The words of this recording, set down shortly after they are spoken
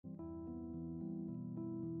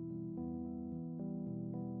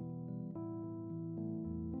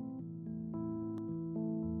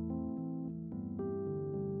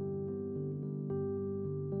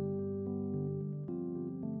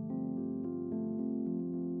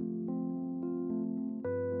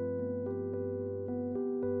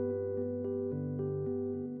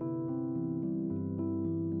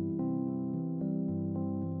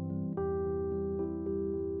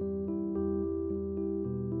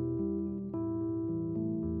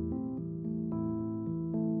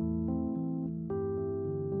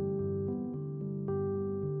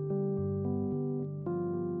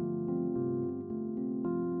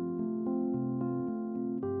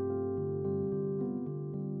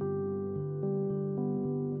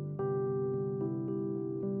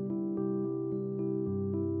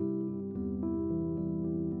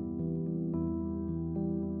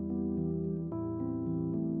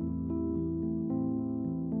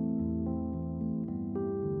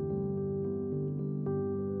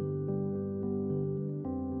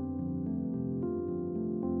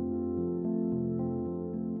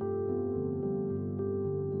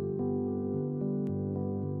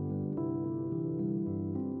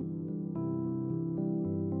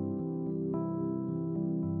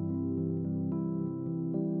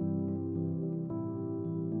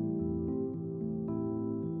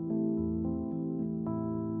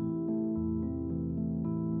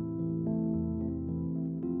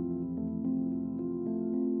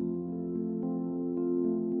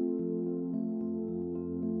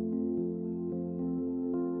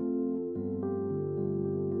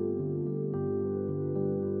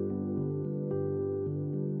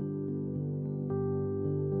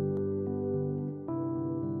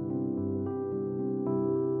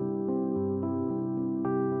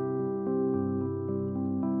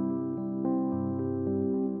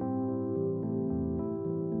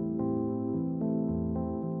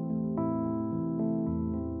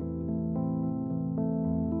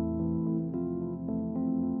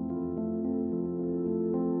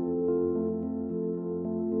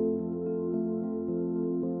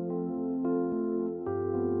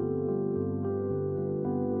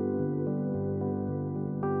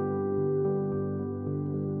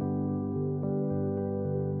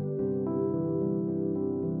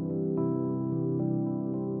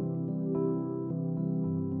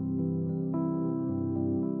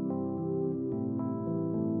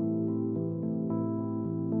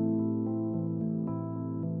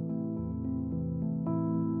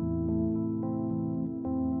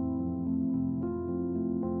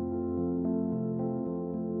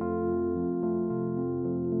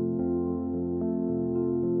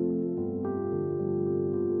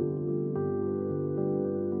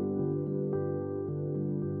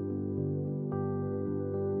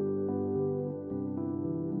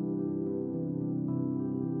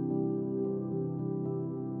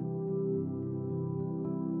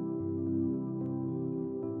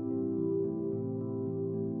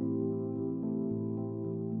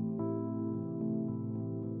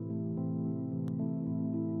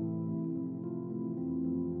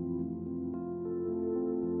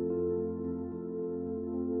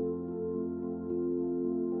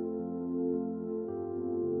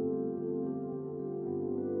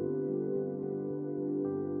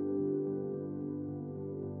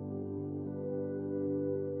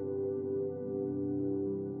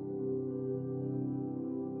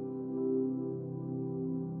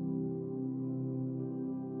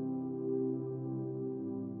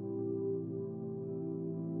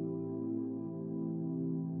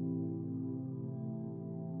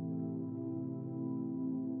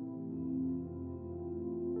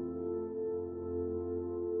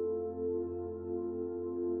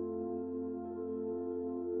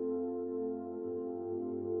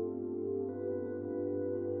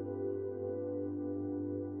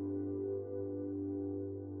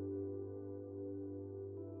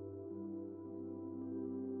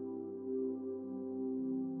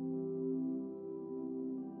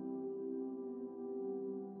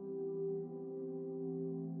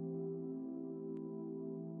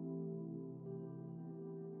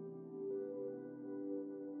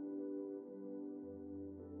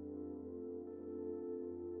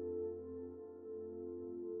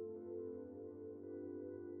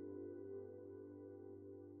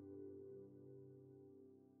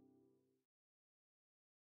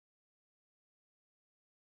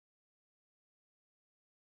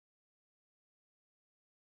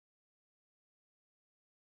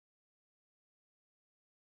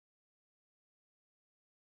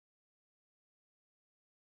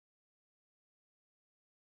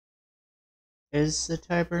Is the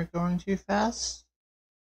timer going too fast?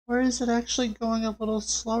 Or is it actually going a little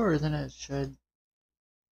slower than it should?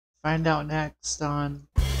 Find out next on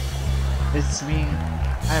It's Me,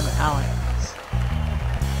 I'm Alex.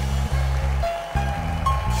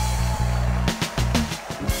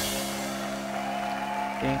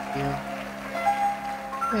 Thank you.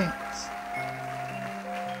 Thanks.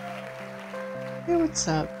 Hey, what's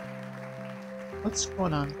up? What's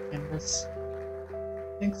going on, Canvas?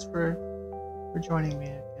 Thanks for joining me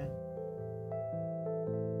again.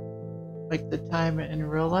 Like the time in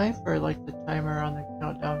real life or like the timer on the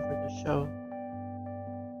countdown for the show?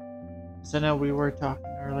 Because I know we were talking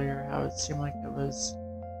earlier how it seemed like it was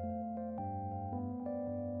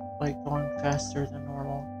like going faster than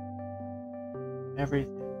normal.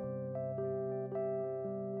 Everything.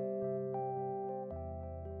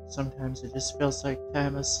 Sometimes it just feels like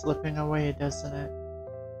time is slipping away, doesn't it?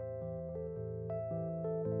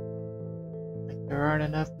 Like there aren't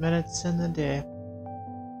enough minutes in the day.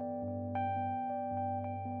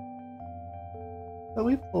 But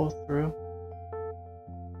we pull through.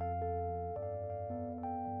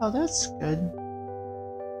 Oh, that's good.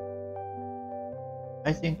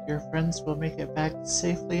 I think your friends will make it back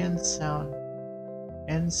safely and sound.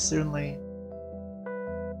 And soonly.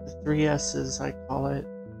 The 3 S's, I call it.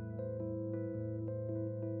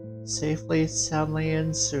 Safely, soundly,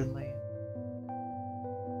 and soonly.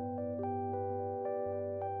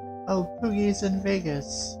 Oh, Poogie's in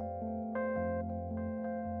Vegas.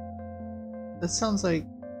 That sounds like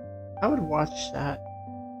I would watch that.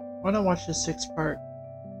 I want to watch a 6-part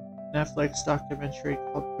Netflix documentary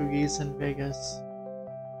called Poogie's in Vegas.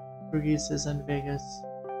 Poogie's is in Vegas.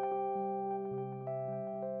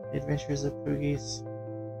 The Adventures of Poogie's.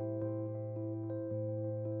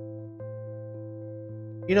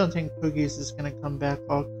 You don't think Poogie's is gonna come back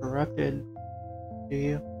all corrupted, do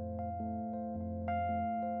you?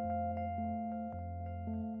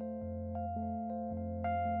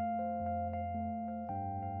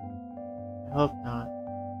 I hope not.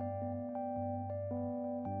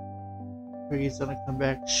 Poogie's gonna come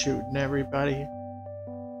back shooting everybody.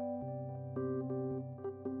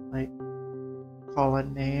 Like,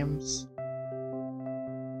 calling names.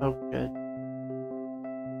 Oh, good.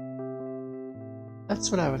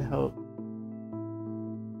 That's what I would hope.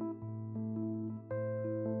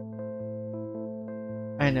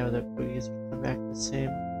 I know that Poogie's will come back the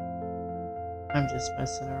same. I'm just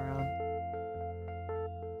messing around.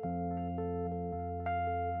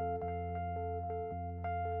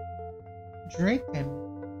 Drinking?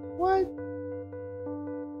 What?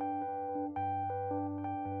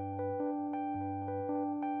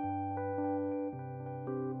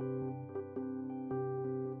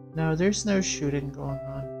 No, there's no shooting going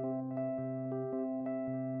on.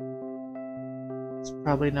 It's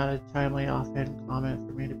probably not a timely offhand comment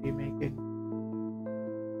for me to be making.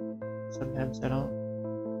 Sometimes I don't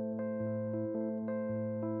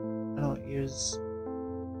use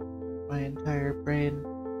my entire brain.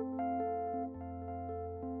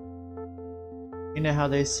 You know how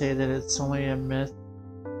they say that it's only a myth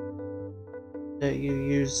that you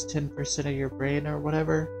use 10% of your brain or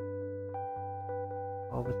whatever?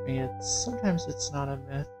 Well, with me, sometimes it's not a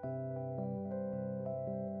myth.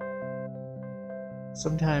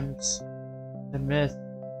 Sometimes the myth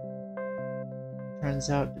turns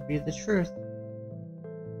out to be the truth.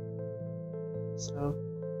 So,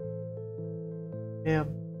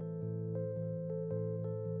 damn.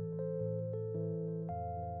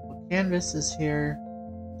 Well, Canvas is here.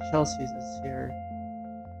 Chelsea's is here.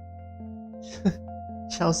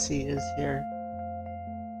 Chelsea is here.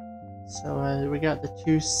 So we got the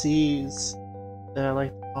 2 C's that I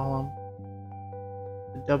like to call them.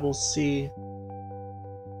 The double C.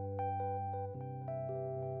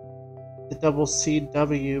 The double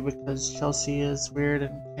CW because Chelsea is weird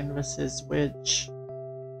and Canvas is witch.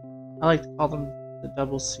 I like to call them the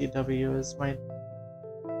double CW as my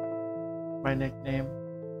nickname.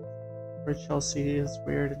 Where Chelsea is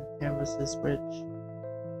weird and Canvas is witch.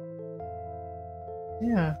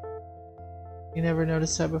 Yeah. You never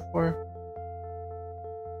noticed that before?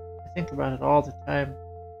 I think about it all the time.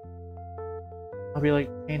 I'll be like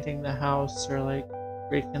painting the house or like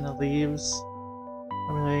raking the leaves.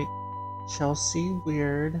 I'll be like, Chelsea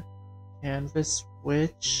weird, Canvas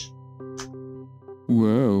witch.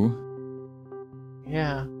 Whoa.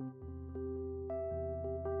 Yeah.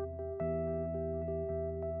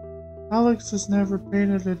 Alex has never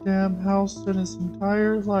painted a damn house in his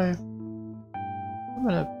entire life. I'm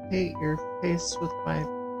gonna paint your face with my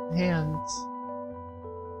hands.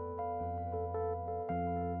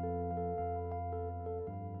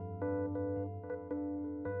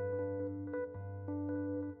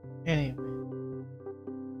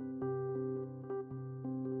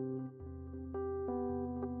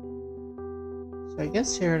 So I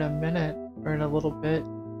guess here in a minute, or in a little bit,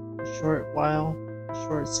 a short while, a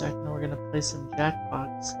short second, we're gonna play some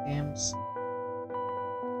Jackbox games.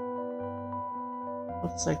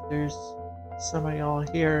 Looks like there's some of y'all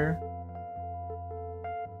here.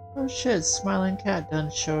 Oh shit, Smiling Cat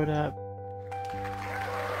done showed up.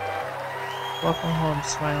 Welcome home,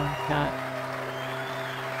 Smiling Cat.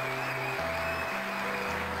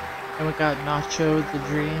 And we got Nacho the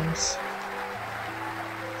Dreams.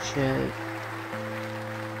 Shit.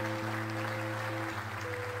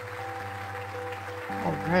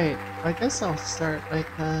 Alright, I guess I'll start, like,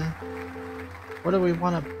 what do we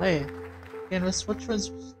want to play? Canvas, which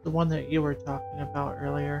was the one that you were talking about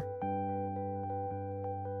earlier?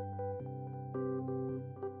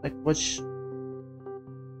 Like, which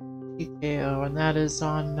TKO, and that is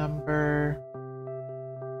on number...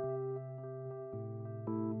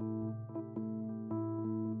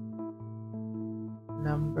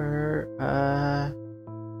 Number,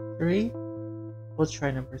 3? We'll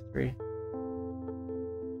try number 3.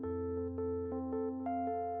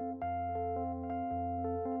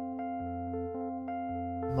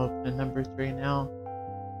 I'm opening number 3 now.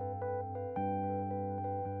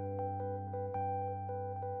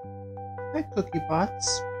 Hi, Cookie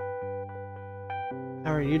Bots.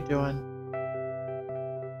 How are you doing?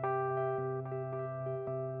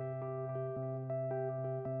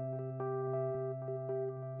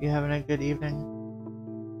 You having a good evening?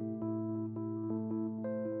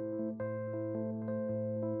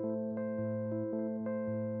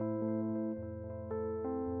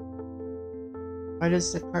 Why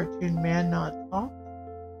does the cartoon man not talk?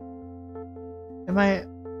 Am I...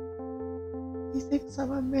 He thinks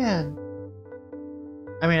I'm a man.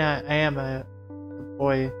 I mean, I am a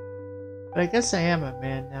boy. But I guess I am a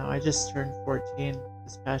man now. I just turned 14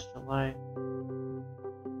 this past July.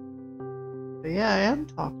 But yeah, I am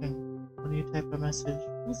talking when you type a message.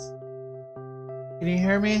 Can you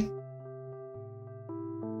hear me?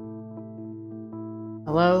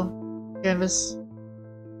 Hello? Canvas?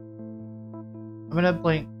 I'm gonna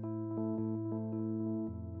blink.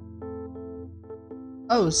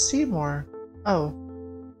 Oh, Seymour. Oh.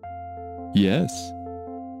 Yes.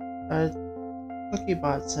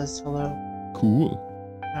 CookieBot says hello. Cool.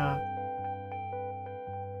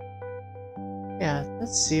 Yeah,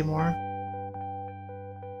 that's Seymour.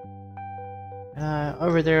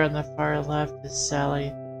 Over there on the far left is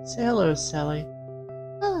Sally. Say hello, Sally.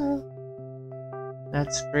 Hello.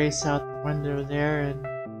 That's Grace out the window there, and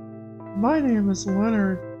my name is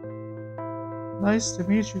Leonard. Nice to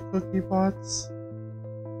meet you, CookieBots.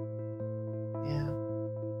 Yeah.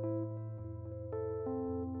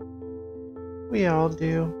 We all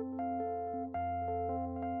do.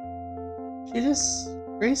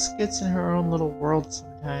 Grace gets in her own little world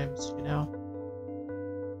sometimes, you know?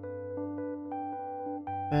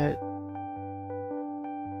 But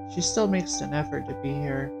she still makes an effort to be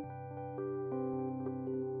here.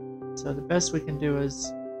 So the best we can do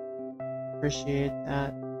is appreciate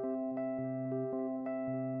that.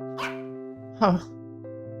 Oh,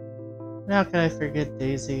 how can I forget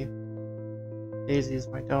Daisy? Daisy is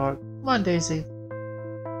my dog. Come on, Daisy.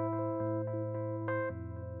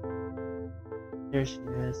 There she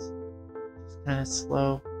is. She's kind of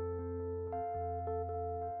slow.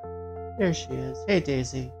 There she is. Hey,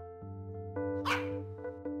 Daisy.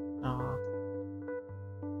 Aw.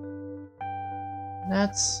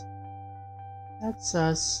 That's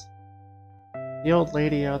us. The old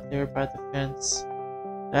lady out there by the fence.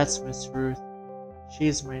 That's Miss Ruth.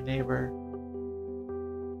 She's my neighbor.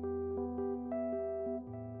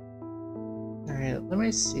 Alright, let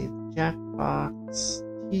me see. Jackbox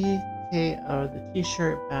TKO, the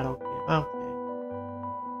t-shirt battle game.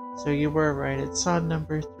 Okay. So you were right. It's on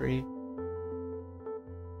number 3.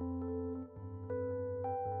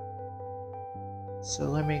 So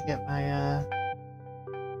let me get my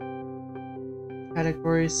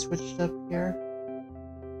categories switched up here.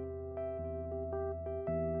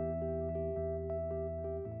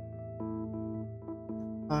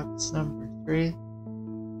 Box number 3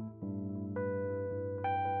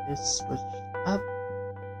 is switched up.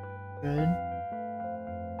 Good.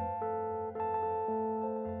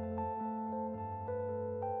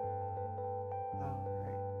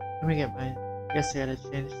 Alright. Let me get my... I guess I gotta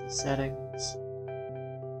change the settings.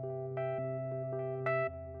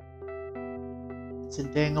 It's a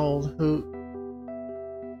dang old hoot.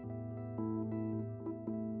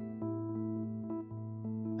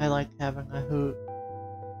 I like having a hoot.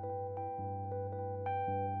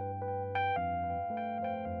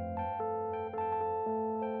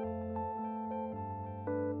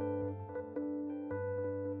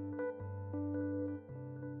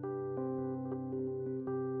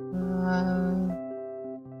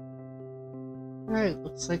 Alright,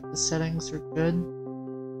 looks like the settings are good.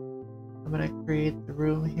 I'm gonna create the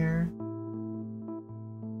room here.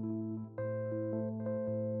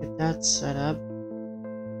 Get that set up.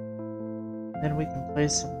 Then we can play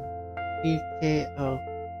some PKO.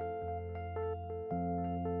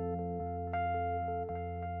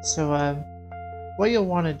 So, what you'll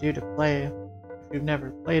want to do to play, if you've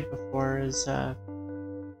never played before, is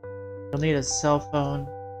you'll need a cell phone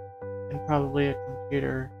and probably a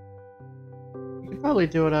computer. You could probably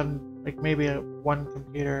do it on like maybe one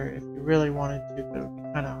computer if you really wanted to, but it would be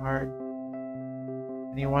kind of hard.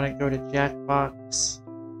 And you want to go to Jackbox,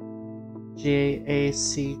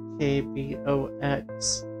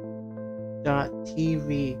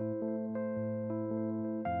 JACKBOX.TV,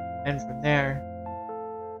 and from there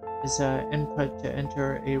is input to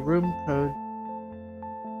enter a room code,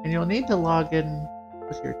 and you'll need to log in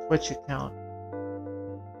with your Twitch account,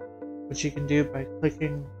 which you can do by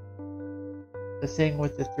clicking the thing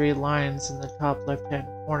with the 3 lines in the top left hand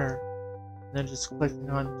corner and then just clicking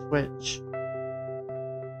on Twitch.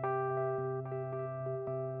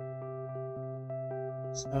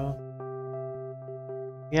 So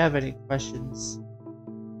if you have any questions,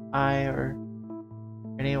 I or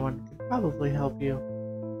anyone could probably help you.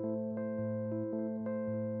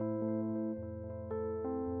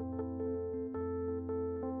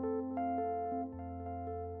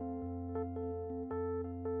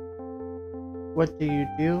 What do you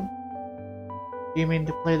do? Do you mean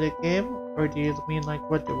to play the game, or do you mean like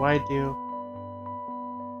what do I do?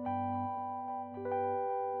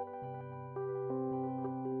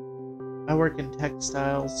 I work in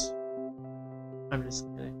textiles. I'm just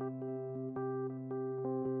kidding.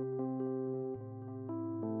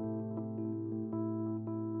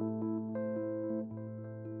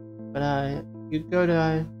 But you go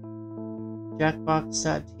to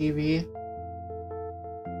Jackbox.TV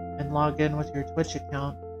and log in with your Twitch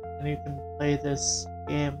account, and you can play this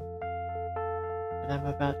game that I'm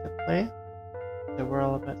about to play, that we're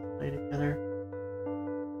all about to play together.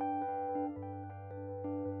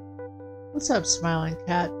 What's up, Smiling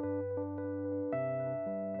Cat?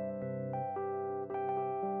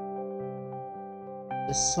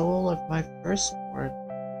 The soul of my firstborn.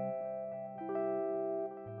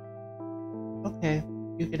 Okay,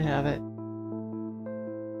 you can have it.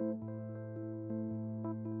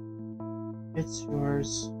 It's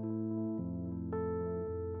yours.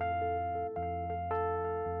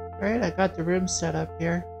 Alright, I got the room set up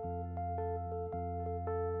here.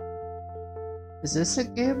 Is this a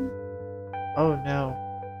game? Oh no,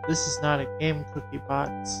 this is not a game,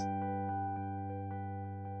 Cookiebots.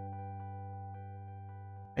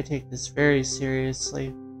 I take this very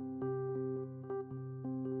seriously.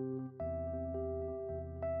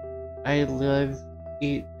 I live,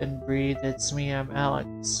 eat, and breathe. It's me, I'm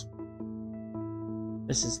Alex.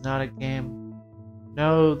 This is not a game.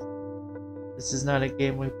 No, this is not a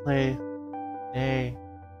game we play. Nay.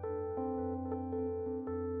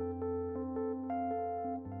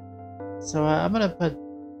 So I'm gonna put...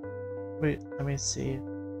 Wait, let me see.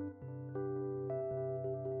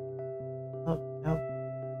 Oh, no.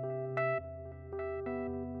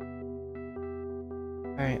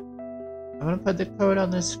 Alright. I'm gonna put the code on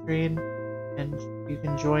the screen and you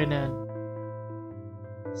can join in.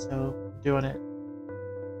 So, I'm doing it.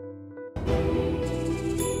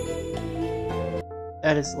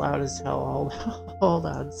 That is loud as hell. Hold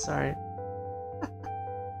on, sorry.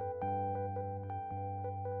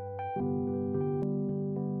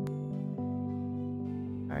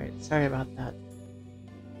 Alright, sorry about that.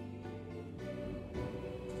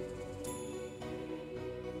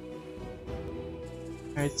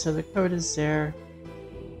 Alright, so the code is there.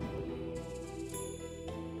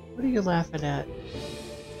 What are you laughing at?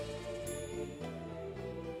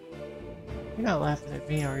 You're not laughing at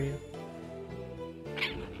me, are you?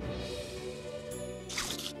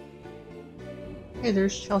 Hey,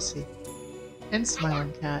 there's Chelsea. And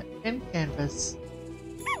Smiling Cat. And Canvas.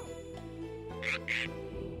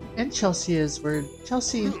 And Chelsea is word.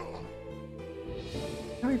 Chelsea!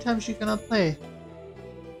 How many times you gonna play?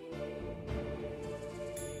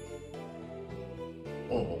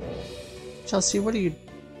 Chelsea, what are you...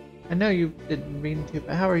 I know you didn't mean to,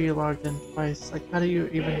 but how are you logged in twice? Like, how do you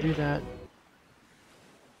even do that?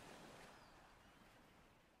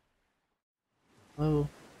 Whoa.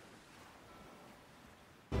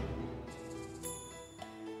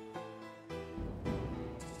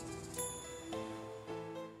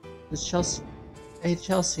 It's Chelsea. Hey,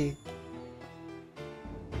 Chelsea.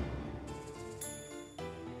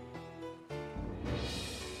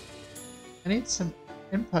 I need some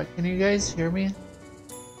input. Can you guys hear me?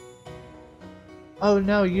 Oh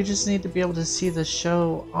no, you just need to be able to see the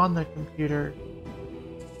show on the computer.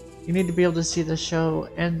 You need to be able to see the show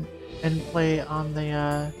and play on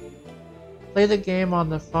the play the game on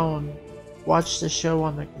the phone, watch the show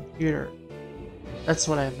on the computer. That's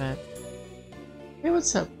what I meant. Hey,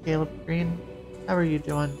 what's up, Caleb Green? How are you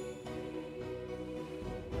doing?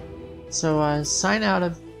 So, sign out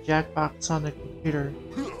of Jackbox on the computer.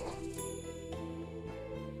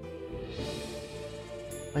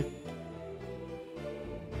 Like,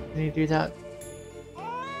 can you do that?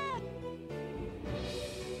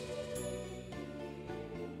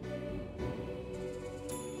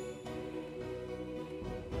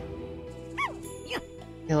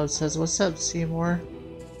 Caleb says, what's up, Seymour?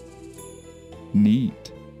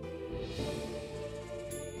 Neat.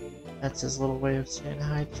 That's his little way of saying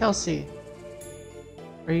hi. Chelsea,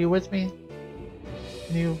 are you with me?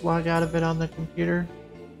 Can you log out of it on the computer?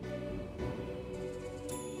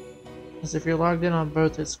 Because if you're logged in on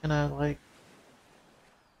both, it's gonna, like,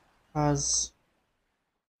 cause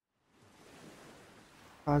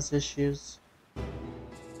issues.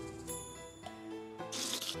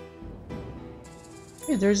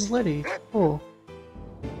 Hey, there's Liddy. Cool.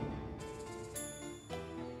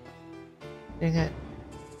 Dang it.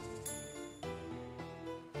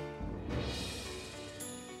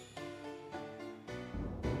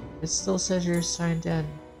 It still says you're signed in.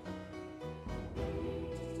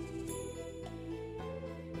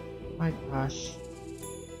 My gosh.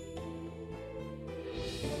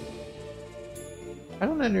 I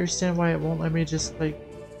don't understand why it won't let me just, like,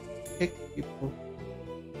 kick people.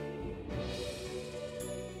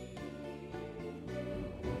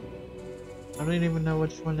 I don't even know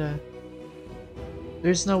which one to...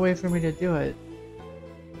 There's no way for me to do it.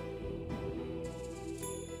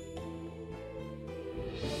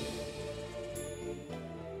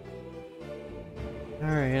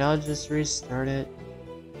 Alright, I'll just restart it.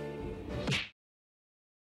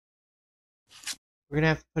 We're gonna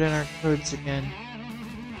have to put in our codes again.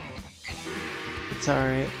 It's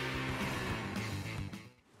alright.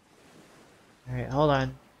 Alright, hold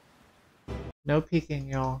on. No peeking,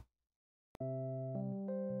 y'all.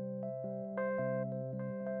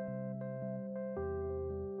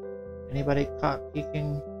 Anybody caught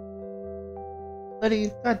peeking?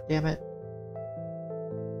 Liddy, god damn it.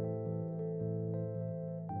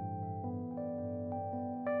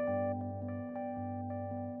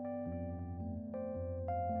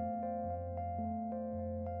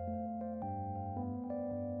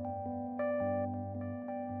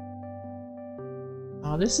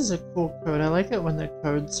 Oh, this is a cool code. I like it when the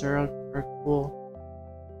codes are cool.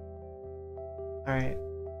 Alright.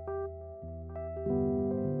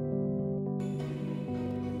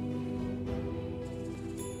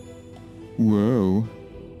 Whoa.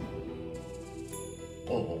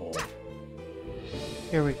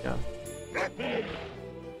 Here we go.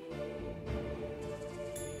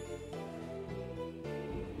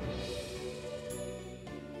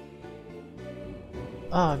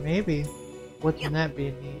 Oh, maybe. Wouldn't that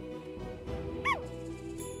be neat?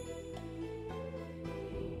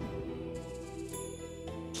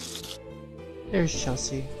 There's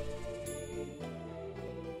Chelsea.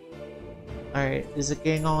 Alright, is the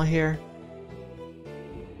gang all here?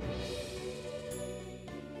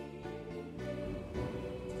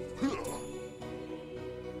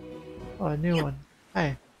 Oh, a new one.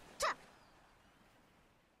 Hi.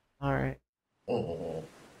 Alright.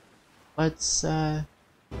 Let's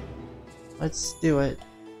do it.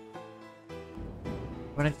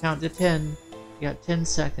 I'm gonna count to 10. You got 10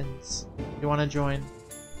 seconds if you want to join.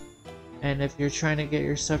 And if you're trying to get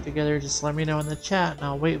your stuff together, just let me know in the chat and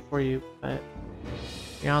I'll wait for you. But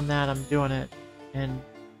beyond that, I'm doing it. In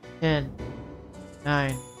 10,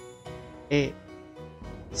 9, 8,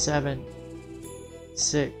 7,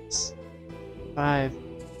 6, 5,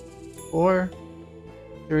 4,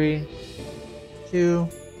 3, 2.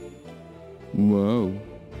 Whoa.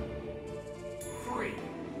 3,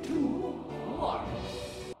 2, 1.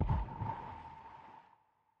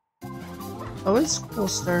 Oh, it's cool,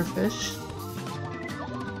 Starfish.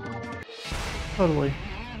 Totally.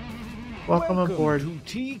 Welcome aboard. To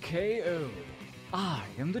TKO. I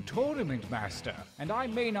am the Tournament Master, and I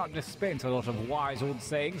may not dispense a lot of wise old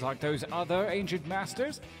sayings like those other ancient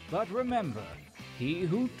masters, but remember, he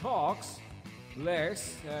who talks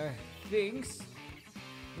less thinks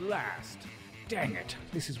last. Dang it,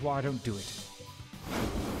 this is why I don't do it.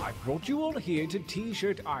 I brought you all here to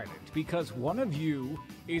T-Shirt Island because one of you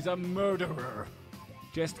is a murderer.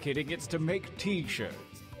 Just kidding, it's to make T-shirts.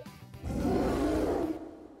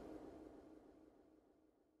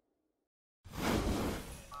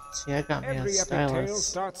 See, I got me a Every epic tale stylus.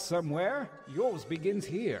 starts somewhere. Yours begins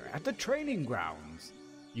here, at the training grounds.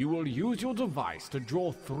 You will use your device to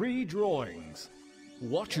draw 3 drawings.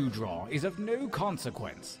 What you draw is of no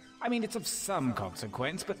consequence. I mean, it's of some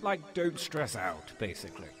consequence, but don't stress out,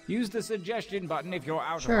 basically. Use the suggestion button if you're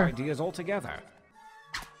out Sure. of ideas altogether.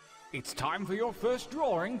 It's time for your first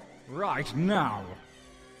drawing, right now.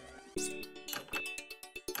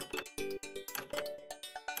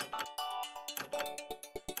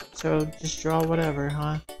 So just draw whatever,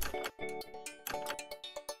 huh?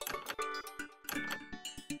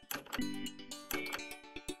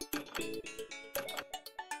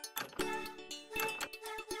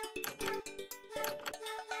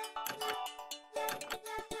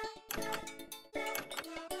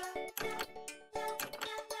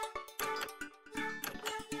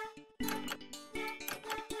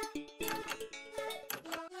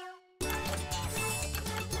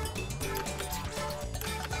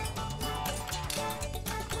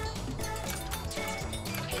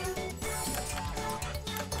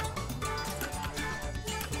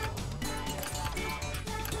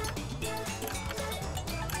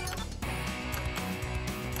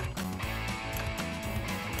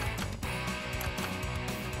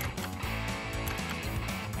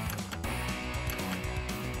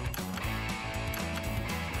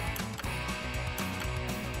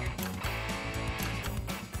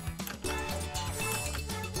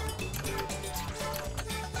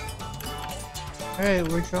 Alright,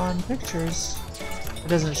 we're drawing pictures. It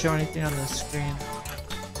doesn't show anything on the screen.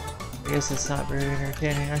 I guess it's not very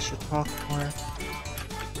entertaining. I should talk more.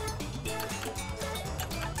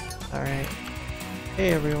 Alright.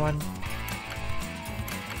 Hey everyone.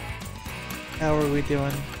 How are we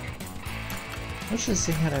doing? Wish this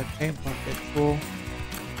thing had a paint bucket tool.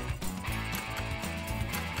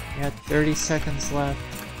 We had 30 seconds left.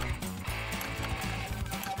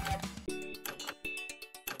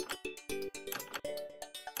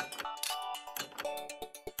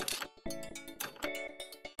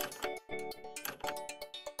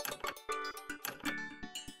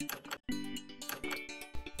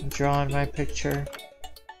 I'm drawing my picture.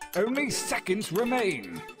 Only seconds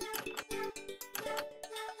remain.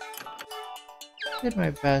 Did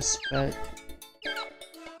my best, but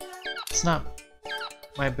it's not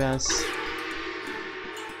my best.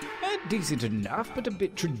 Decent enough, but a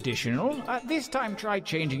bit traditional. This time try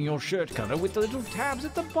changing your shirt color with the little tabs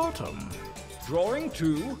at the bottom. Drawing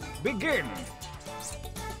 2, begin.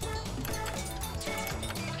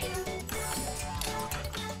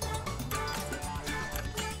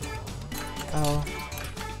 Oh.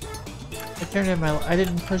 I turned in my... I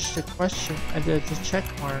didn't push the question. I did the check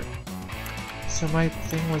mark. So my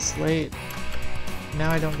thing was late.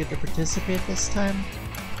 Now I don't get to participate this time?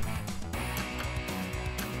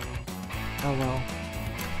 Oh well.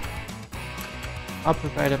 I'll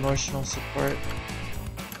provide emotional support.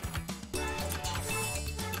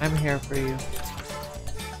 I'm here for you.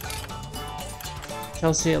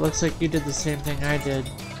 Chelsea, it looks like you did the same thing I did.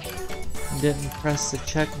 And didn't press the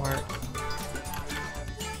check mark.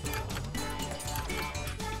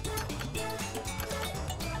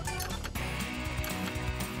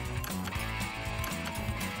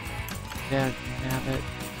 Yeah, I can have it.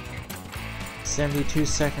 72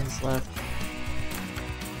 seconds left.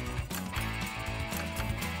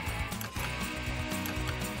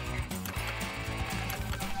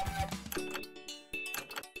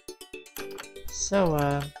 So,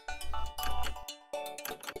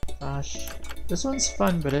 gosh, this one's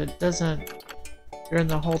fun, but it doesn't, during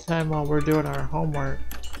the whole time while we're doing our homework,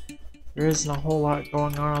 there isn't a whole lot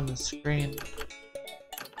going on the screen.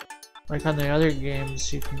 Like on the other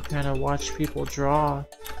games, you can kind of watch people draw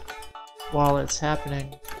while it's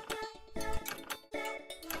happening.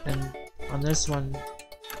 And on this one,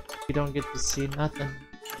 you don't get to see nothing.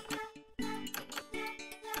 It's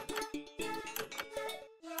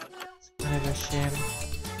kind of a shame.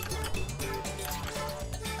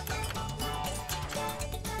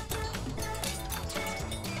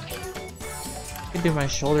 I can do my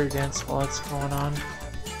shoulder dance while it's going on.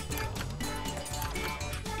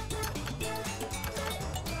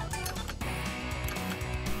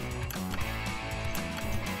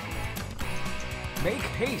 Make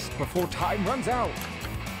haste before time runs out.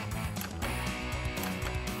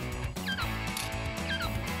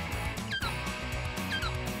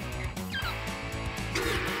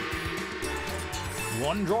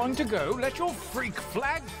 One drawing to go. Let your freak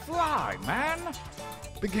flag fly, man.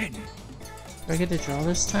 Begin. Do I get to draw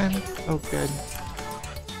this time? Oh, good.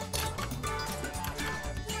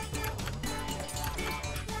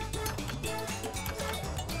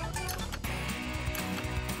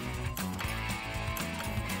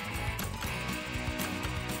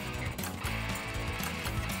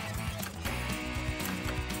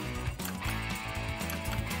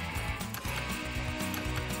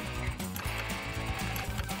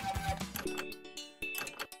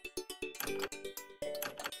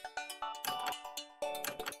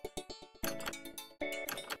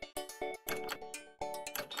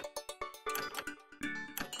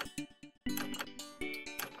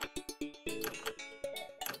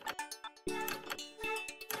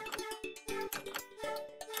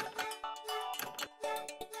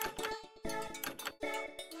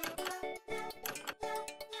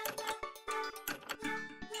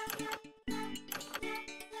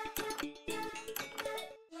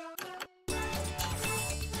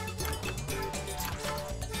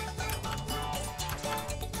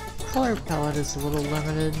 color palette is a little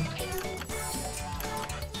limited.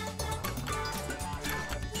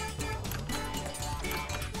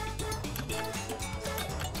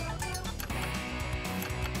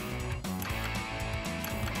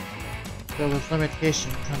 But with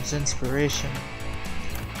limitation comes inspiration.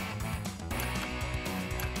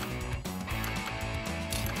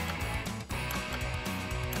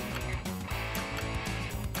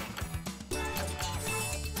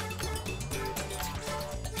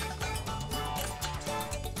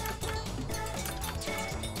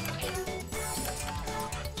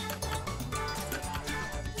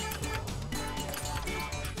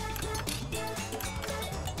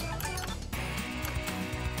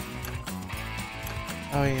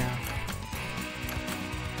 Oh yeah.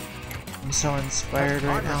 I'm so inspired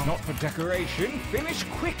right now. Not for decoration. Finish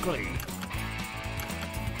quickly.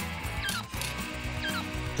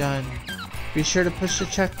 Done. Be sure to push the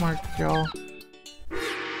check mark, y'all.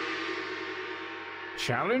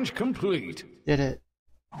 Challenge complete. Did it.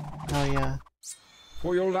 Oh yeah.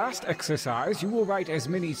 For your last exercise, you will write as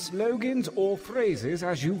many slogans or phrases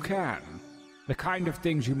as you can. The kind of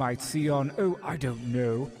things you might see on, oh, I don't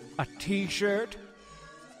know, a t-shirt.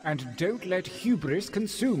 And don't let hubris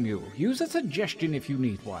consume you. Use a suggestion if you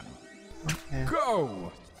need one. Okay.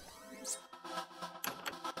 Go!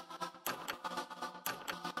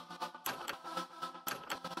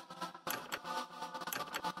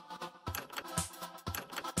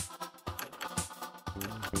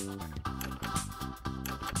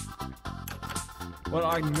 Well,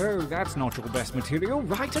 I know that's not your best material.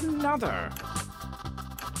 Write another.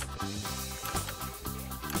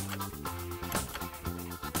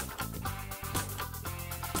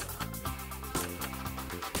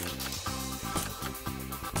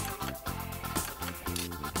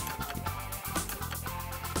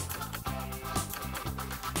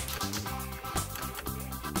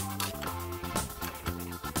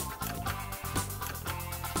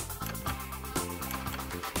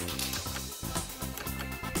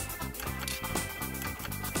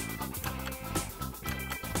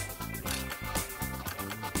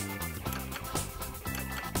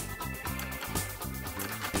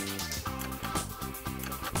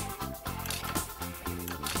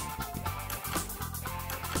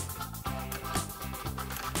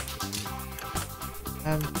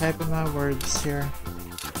 I'm typing my words here.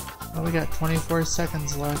 Oh, we got 24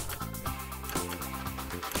 seconds left.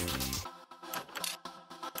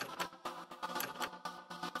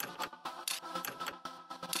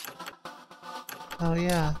 Oh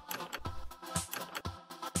yeah.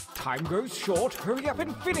 Time goes short. Hurry up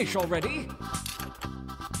and finish already.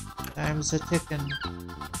 Time's a ticking.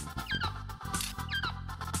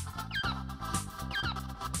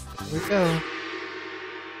 Here we go.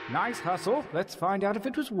 Nice hustle. Let's find out if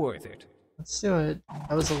it was worth it. Let's do it.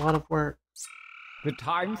 That was a lot of work. The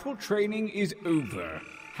time for training is over.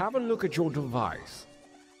 Have a look at your device.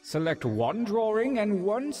 Select one drawing and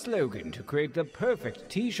one slogan to create the perfect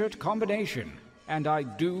t-shirt combination. And I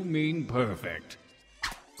do mean perfect.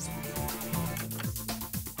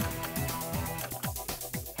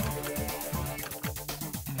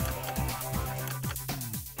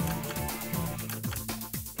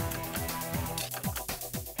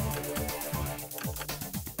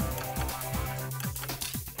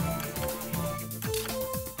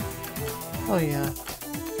 Oh yeah.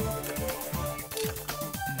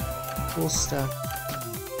 Cool stuff.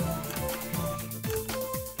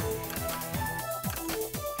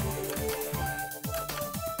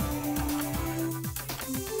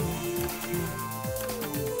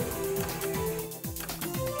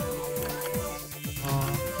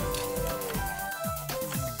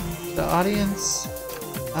 The audience,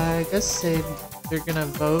 I guess they're gonna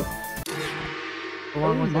vote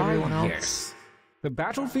along with everyone else. Yes. The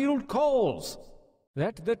battlefield calls.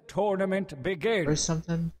 Let the tournament begin. Or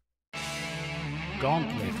something.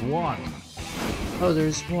 Gauntlet 1. Oh,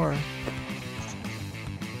 there's more.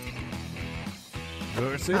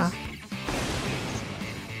 Versus. Huh?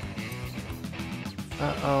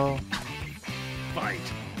 Uh-oh.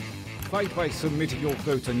 Fight. Fight by submitting your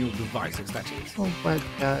votes on your devices, that is. Oh my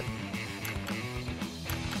god.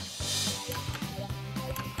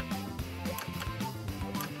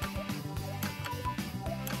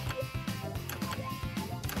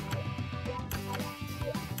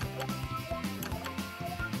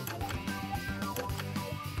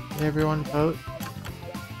 Did everyone vote?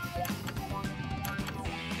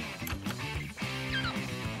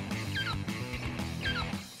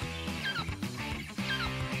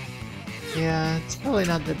 Yeah, it's probably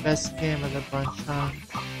not the best game of the bunch, huh?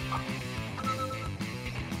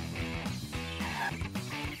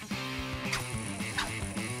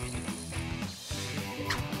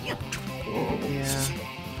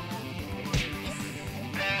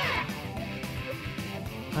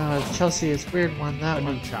 Chelsea is weird one, that A new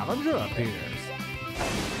one. challenger appears.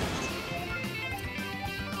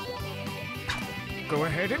 Go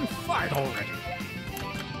ahead and fight already.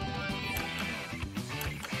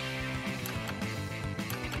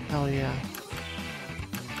 Hell yeah.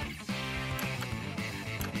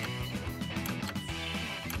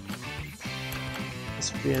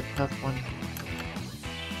 This would be a tough one.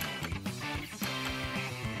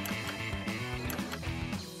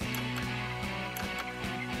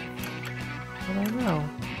 I don't know.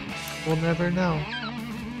 We'll never know.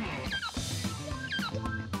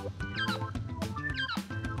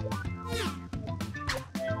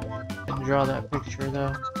 Can draw that picture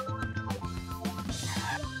though.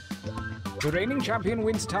 The reigning champion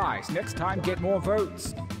wins ties. Next time, get more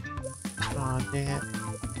votes. Aw, dang it.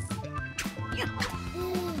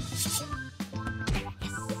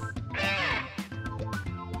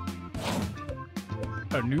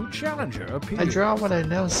 A new challenger appears. I draw what I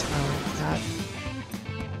know, Smiling Cat.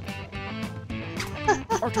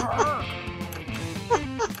 Attack!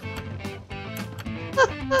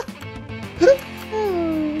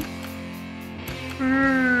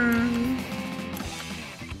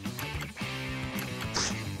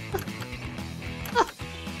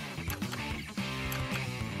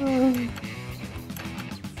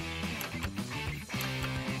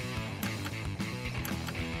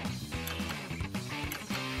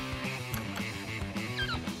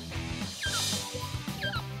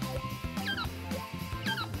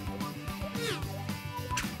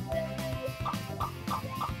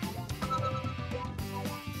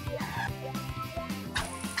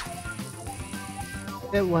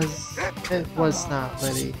 It was not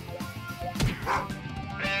Liddy.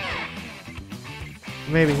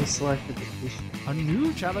 Maybe he selected the t-shirt. A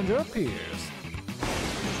new challenger appears.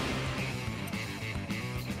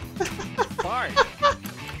 Fight!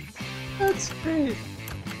 That's great.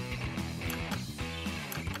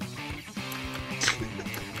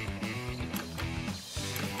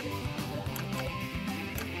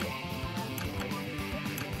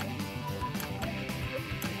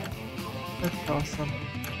 That's awesome.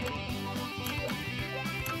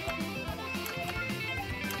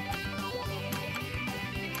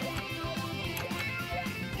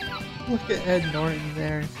 Look at Ed Norton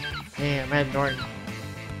there. Damn, Ed Norton.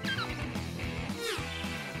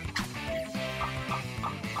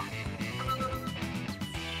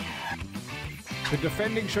 The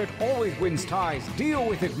defending shirt always wins ties. Deal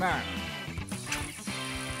with it, man.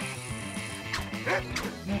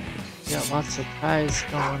 Got lots of ties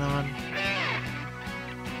going on.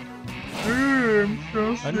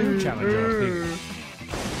 A new challenger appears.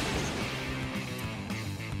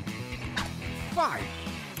 Fight!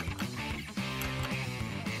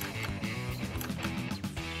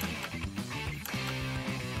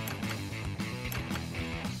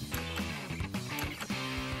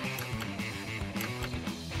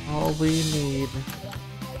 All we need.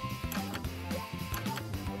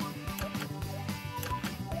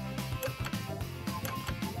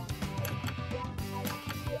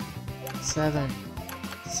 Seven,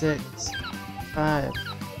 6, 5,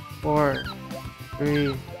 4,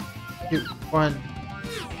 3, 2, 1.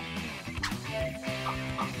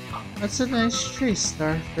 That's a nice tree,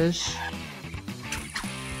 Starfish.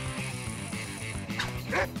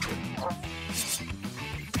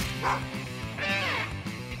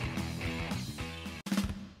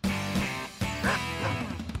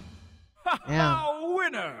 Yeah.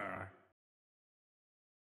 Winner!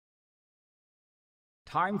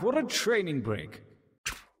 Time for a training break.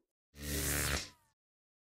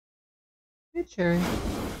 Hey, Cherry.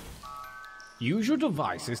 Use your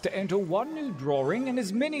devices to enter one new drawing and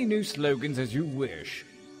as many new slogans as you wish.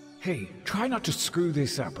 Hey, try not to screw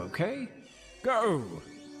this up, okay? Go!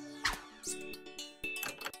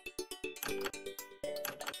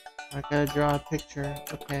 I gotta draw a picture.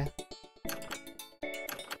 Okay.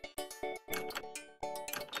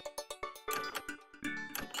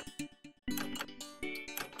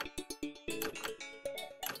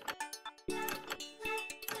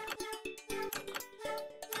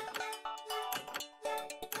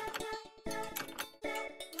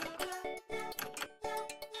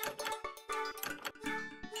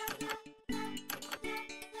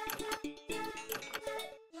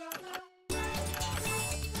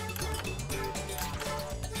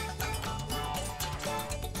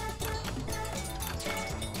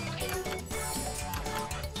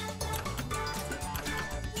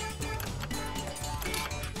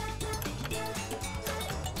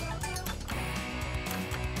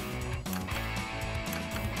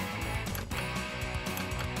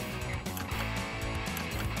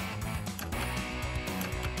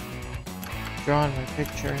 drawing my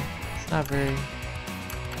picture. It's not very...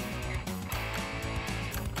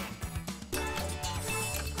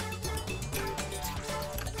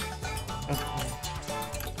 Okay.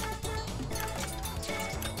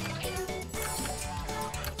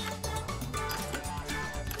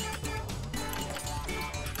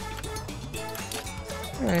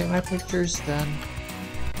 Alright, my picture's done.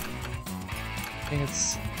 I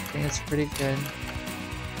think it's pretty good.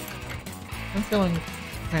 I'm feeling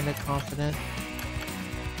kind of confident.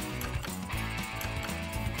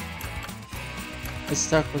 I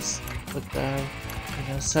stuck with the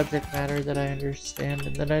subject matter that I understand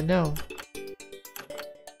and that I know.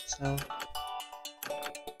 So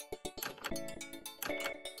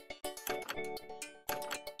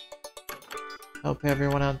hope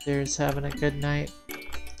everyone out there is having a good night.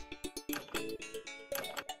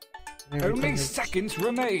 Only seconds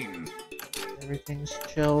remain. Everything's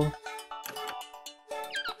chill.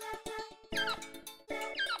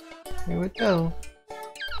 Here we go.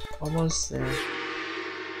 Almost there.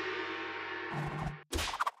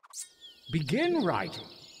 Begin writing.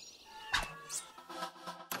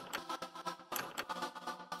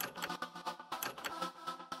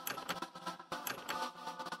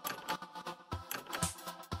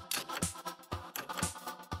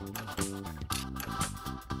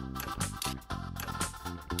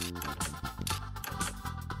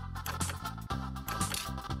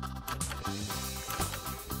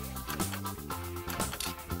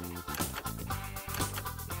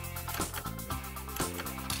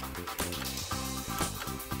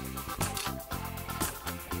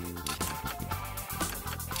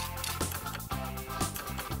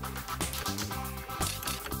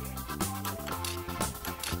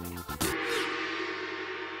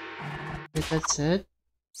 That's it?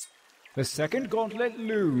 The second gauntlet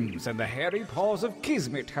looms, and the hairy paws of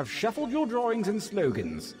Kismet have shuffled your drawings and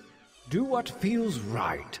slogans. Do what feels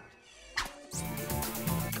right.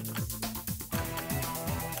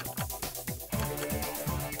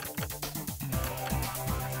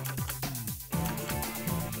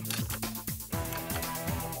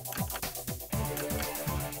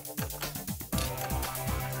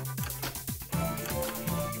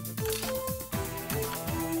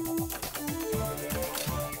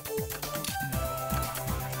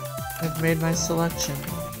 I've made my selection.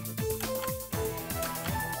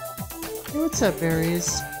 Hey, what's up,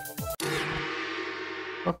 Aries?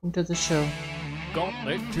 Welcome to the show.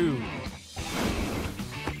 Gauntlet 2.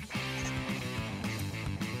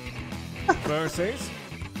 Versus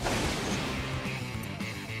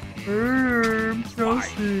I'm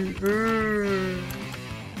Chelsea.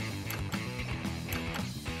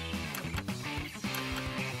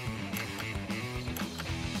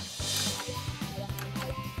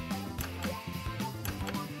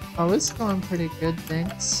 Oh, it's going pretty good,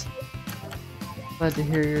 thanks. Glad to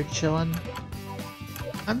hear you're chillin'.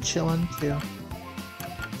 I'm chillin' too.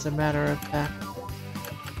 As a matter of fact.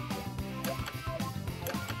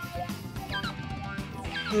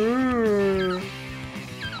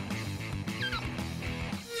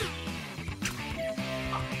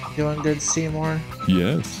 Doing good, Seymour?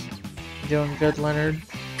 Yes. Doing good, Leonard?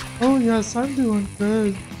 Oh yes, I'm doing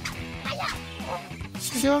good.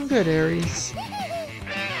 You're doing good, Aries.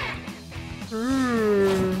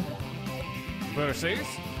 versus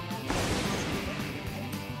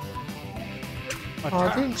Oh,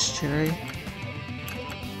 attack. thanks, Cherry.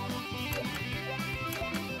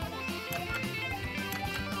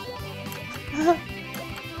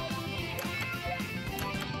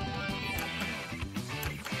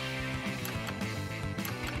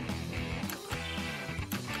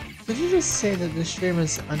 Did you just say that the stream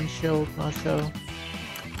is unchilled, Nacho?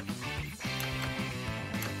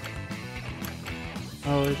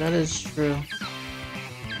 Oh, that is true.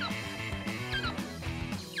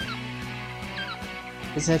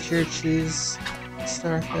 Is that your cheese,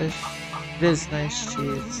 Starfish? It is nice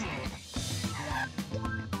cheese.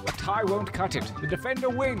 A tie won't cut it. The defender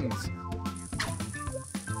wins.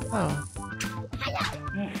 Oh.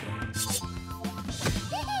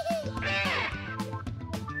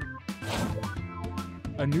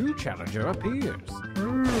 A new challenger appears.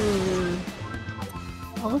 Ooh.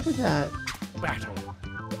 Oh, look at that. Battle.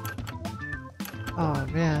 Oh,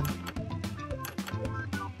 man.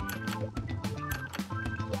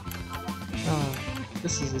 Oh,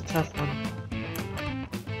 this is a tough one.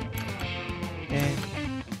 Dang.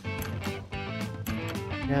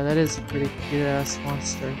 Yeah, that is a pretty cute-ass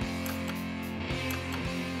monster.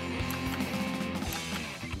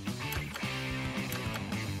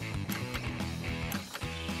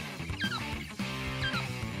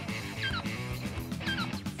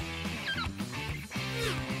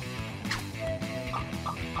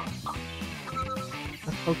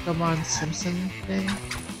 Pokemon Simpson thing.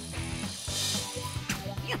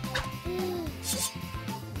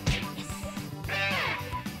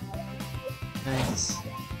 Nice.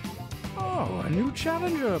 Oh, a new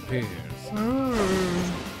challenger appears.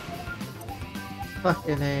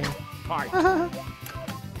 Fucking A. Fight.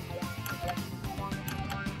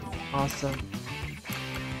 Awesome.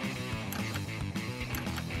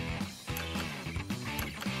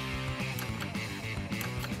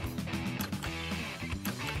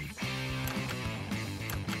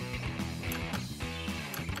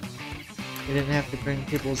 We didn't have to bring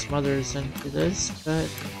people's mothers into this, but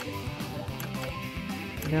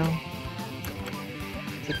you know,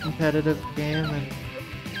 it's a competitive game and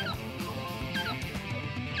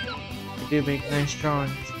you do make nice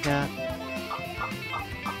drawings, Cat.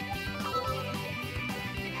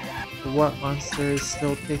 The What Monster is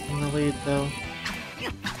still taking the lead though.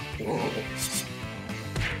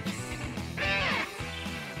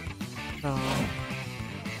 Oh.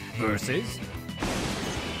 Versus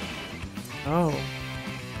Oh.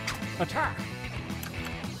 attack.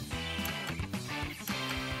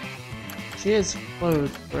 She is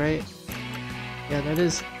clothed, right? Yeah, that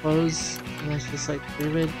is clothes, and that's just like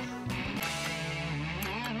cleavage.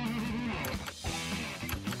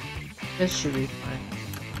 This should be fine.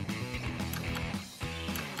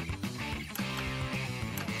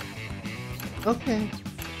 Okay.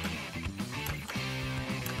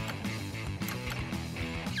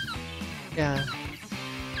 Yeah.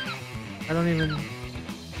 I don't even...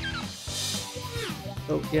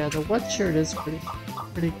 Oh yeah, the what shirt is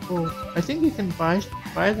pretty cool. I think you can buy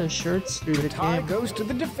the shirts through the Tie game. goes to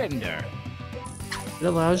the defender. It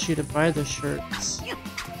allows you to buy the shirts.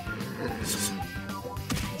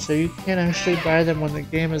 So you can actually buy them when the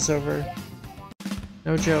game is over.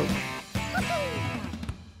 No joke.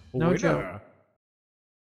 No Winner. joke.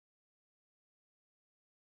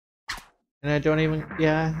 And I don't even,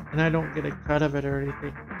 yeah, and I don't get a cut of it or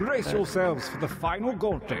anything. Brace yourselves for the final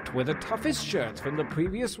gauntlet where the toughest shirts from the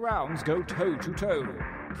previous rounds go toe to toe.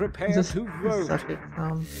 Prepare to vote. Suck it,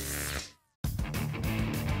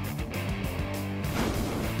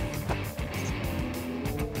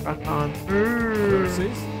 Rock on.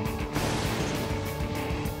 Versus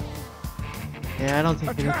Yeah, I don't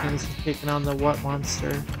think attack. anything's taking on the What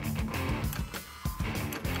Monster.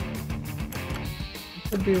 I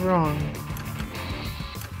could be wrong.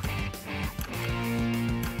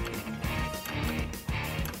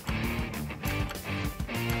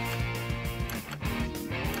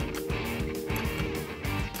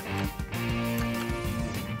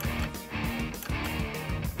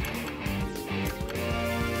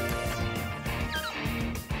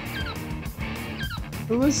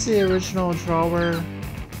 Who was the original drawer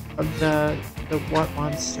of the What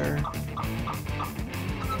Monster?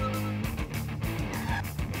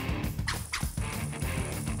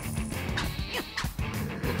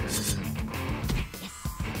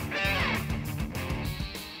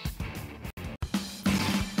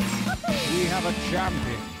 we have a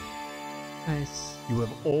champion. Nice. You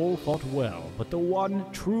have all fought well, but the one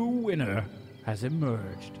true winner has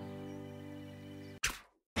emerged.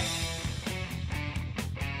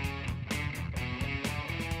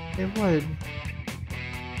 It would.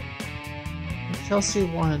 Chelsea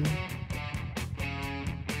won.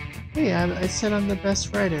 Hey, I said I'm the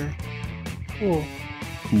best writer. Cool.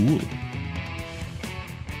 Cool.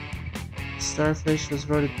 Starfish was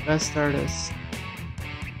voted best artist.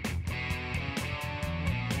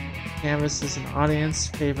 Canvas is an audience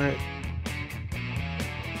favorite.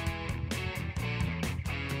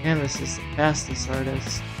 Canvas is the fastest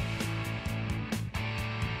artist.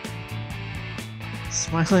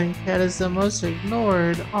 Smiling Cat is the most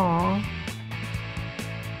ignored. Aww.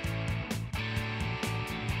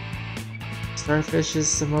 Starfish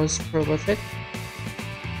is the most prolific.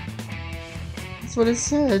 That's what it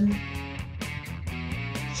said.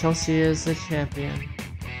 Chelsea is the champion.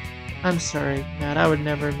 I'm sorry, Cat. I would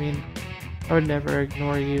never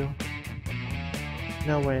ignore you.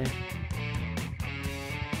 No way.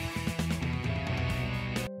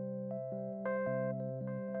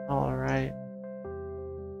 Alright.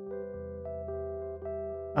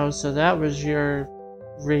 Oh, so that was your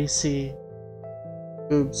racy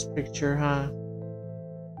boobs picture, huh?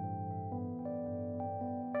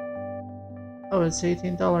 Oh, it's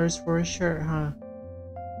 $18 for a shirt, huh?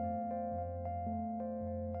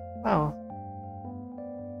 Wow.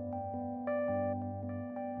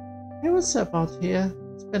 Hey, what's up, Altia?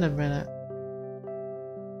 It's been a minute.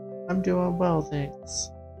 I'm doing well, thanks.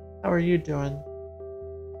 How are you doing?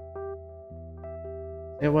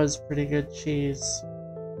 It was pretty good cheese.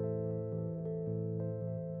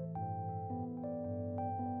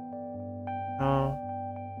 Oh.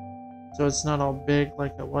 So it's not all big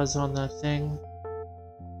like it was on the thing.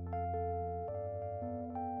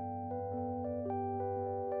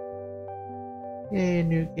 Yay,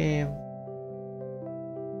 new game.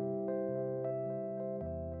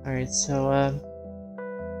 Alright, so,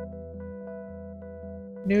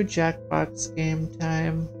 new Jackbox game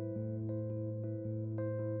time.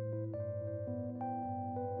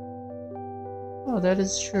 Oh, that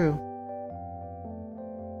is true.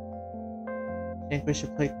 Think we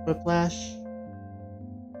should play Quiplash?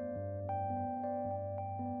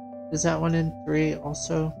 Is that one in 3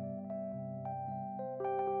 also?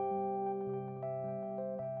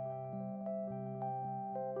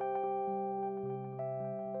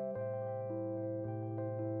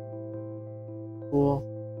 Cool.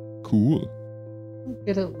 Cool. We'll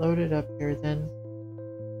get it loaded up here then.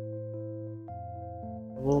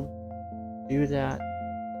 We'll do that.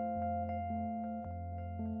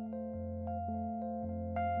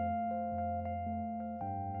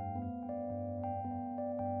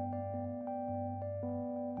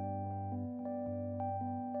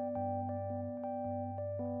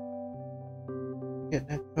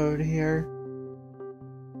 Getting a code here.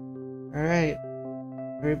 Alright.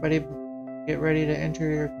 Everybody get ready to enter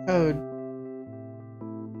your code.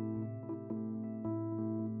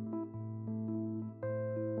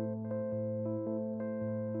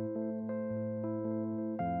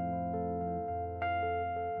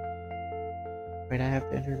 Wait, I have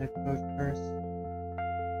to enter the code first.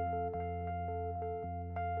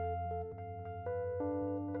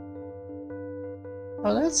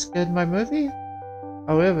 Oh, that's good. My movie?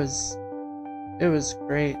 Oh, it was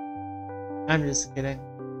great. I'm just kidding.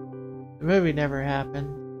 The movie never happened.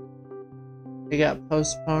 It got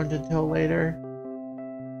postponed until later.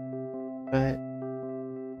 But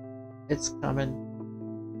it's coming.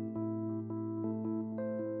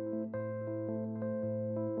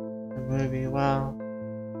 The movie, wow.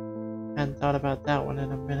 Hadn't thought about that one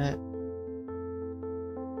in a minute.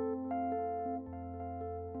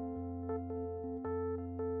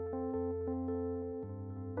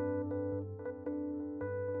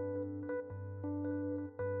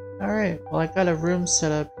 Alright, well I got a room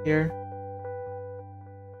set up here.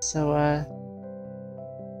 So,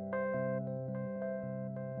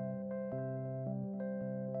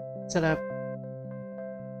 set up.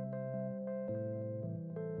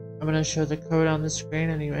 I'm gonna show the code on the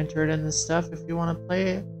screen and you enter it in the stuff if you want to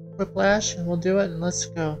play Quiplash, and we'll do it, and let's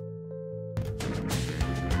go.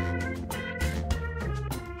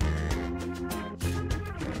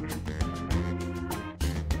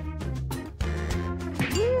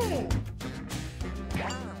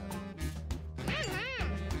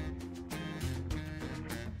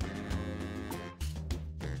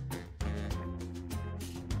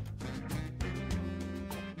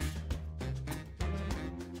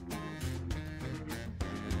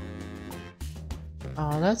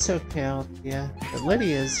 Oh, that's okay, Althea. But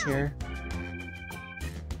Lydia's here.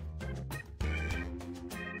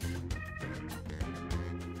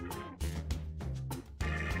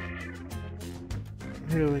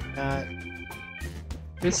 Who do we got?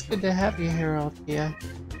 It's good to have you here, Althea.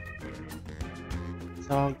 It's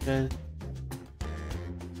all good.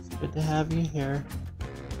 It's good to have you here.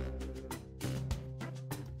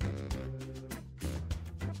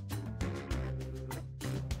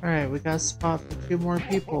 Alright, we got a spot for 2 more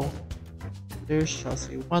people. There's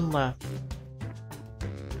Chelsea. 1 left.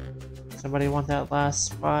 Somebody want that last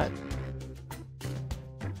spot?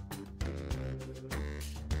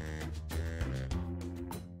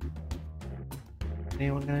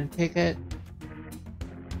 Anyone gonna take it?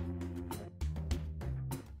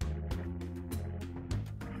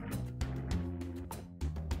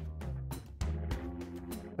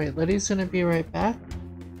 Wait, Liddy's gonna be right back?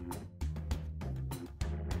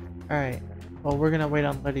 Alright, well we're gonna wait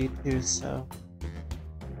on Liddy too, so...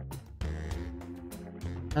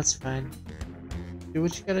 That's fine. Do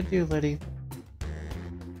what you gotta do, Liddy.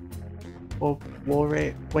 We'll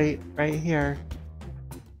wait right here.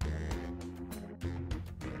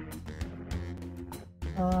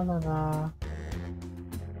 La la la.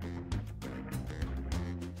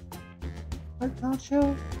 What,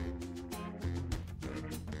 Nacho?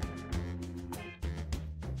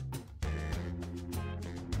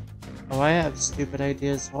 Oh, I have stupid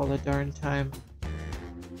ideas all the darn time.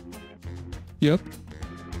 Yep.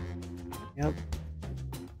 Yep.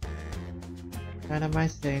 Kinda my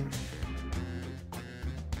thing.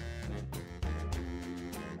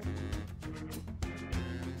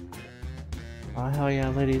 Oh, hell yeah,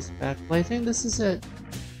 Liddy's back. Well, I think this is it.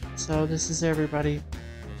 So, this is everybody.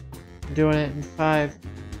 I'm doing it in 5,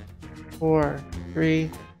 4,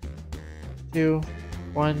 3, 2,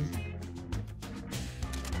 1.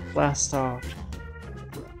 Blast off.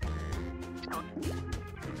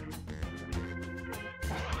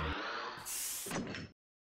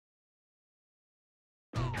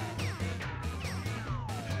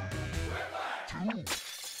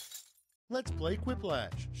 Let's play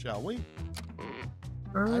Quiplash, shall we?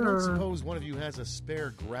 I don't suppose one of you has a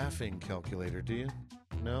spare graphing calculator, do you?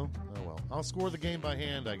 No? Oh well. I'll score the game by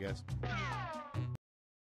hand, I guess.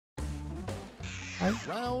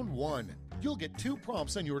 Round 1. You'll get 2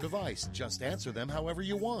 prompts on your device. Just answer them however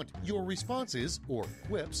you want. Your responses, or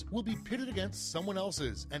quips, will be pitted against someone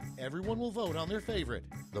else's, and everyone will vote on their favorite.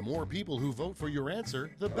 The more people who vote for your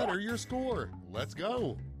answer, the better your score. Let's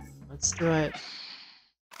go. Let's do it.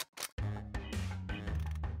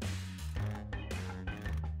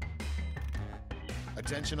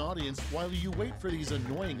 Attention audience, while you wait for these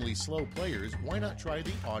annoyingly slow players, why not try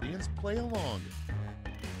the audience play along?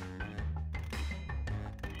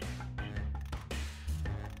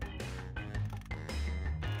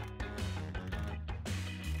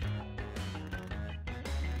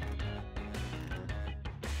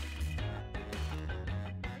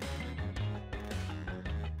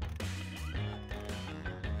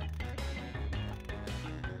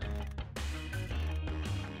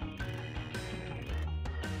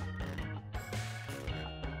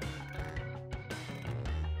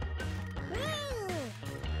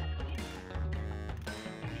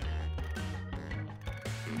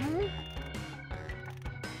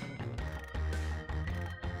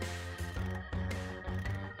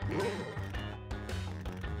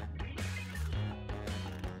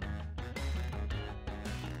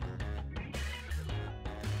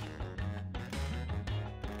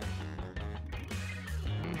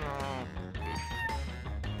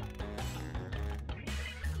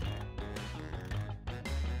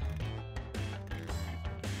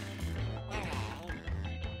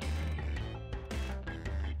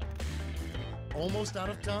 Almost out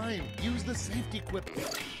of time. Use the safety quip.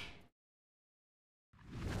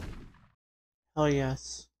 Hell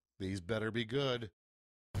yes. These better be good.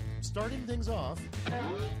 Starting things off,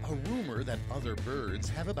 a rumor that other birds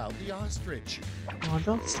have about the ostrich. Oh,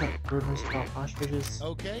 don't start rumors about ostriches.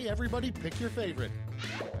 Okay, everybody pick your favorite.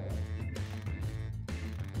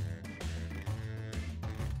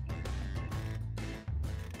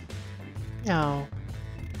 Meow.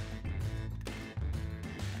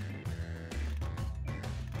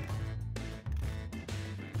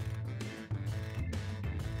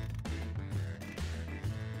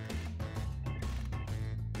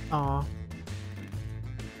 Aw.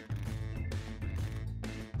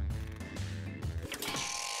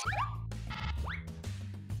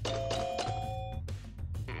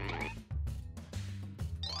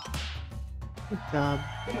 Good job.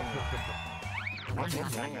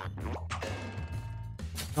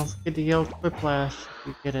 Don't forget to yell Quiplash if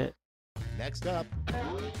you get it. Next up,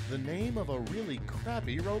 the name of a really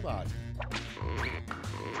crappy robot.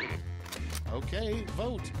 Okay,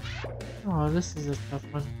 vote. Oh, this is a tough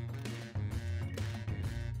one.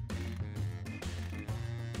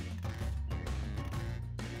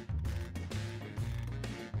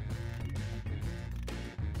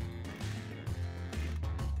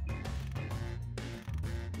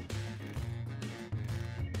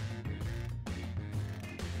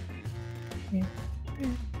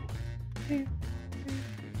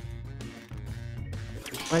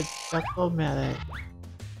 White Duck-O-Matic.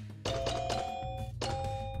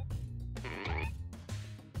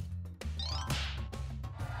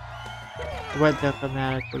 White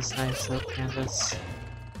Duck-O-Matic was nice though, Candace.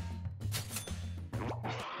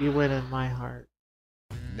 You win in my heart.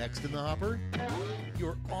 Next in the hopper,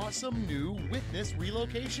 your awesome new Witness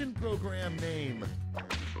Relocation Program name.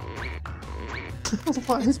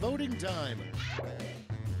 What? It's voting time.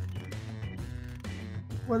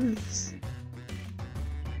 What is...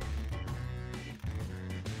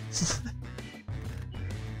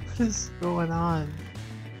 What is going on?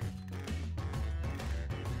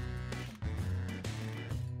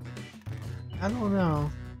 I don't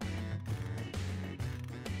know.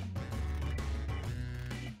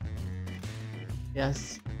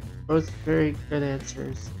 Yes, both very good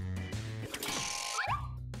answers.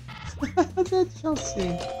 That's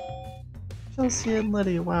Chelsea. Chelsea and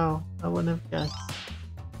Liddy, wow, I wouldn't have guessed.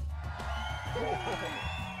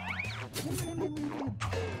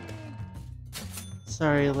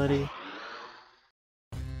 Sorry, Liddy.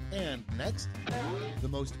 And next, the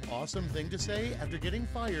most awesome thing to say after getting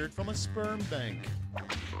fired from a sperm bank.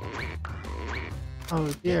 Oh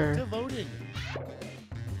Get dear. to voting.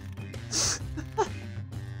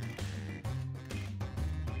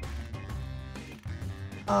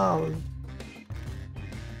 Oh,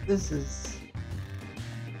 This is...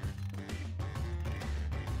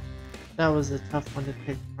 That was a tough one to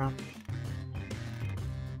pick from.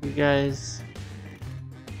 You guys...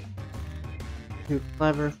 Too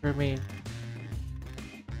clever for me.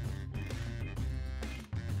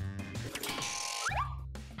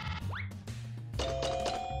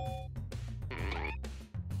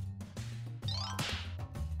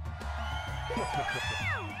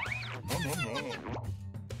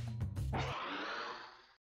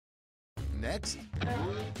 Next,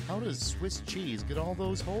 how does Swiss cheese get all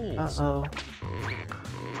those holes? Uh-oh.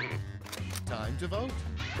 Time to vote.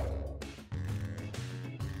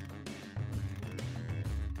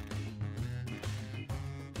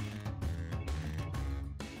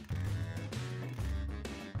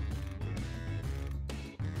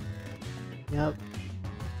 Yep.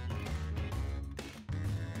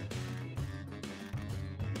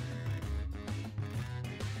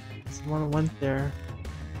 Someone went there.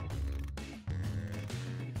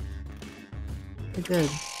 I did.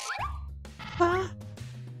 Ah.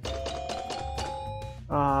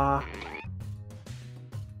 Ah.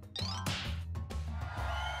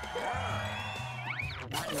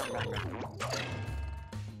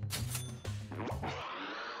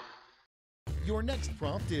 Your next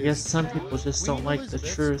prompt is... I guess some people just don't Queen like the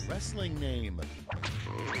Elizabeth's truth. wrestling name.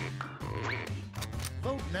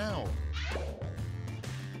 Vote now.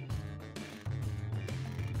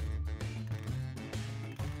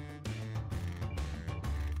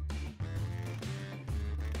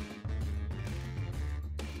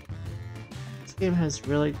 This game has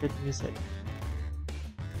really good music.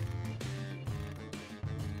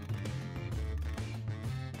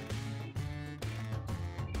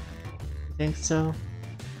 You think so?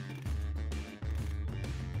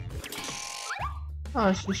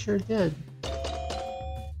 Oh, she sure did.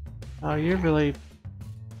 Oh, you're really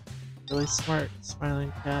smart,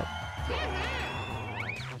 Smiling Cat.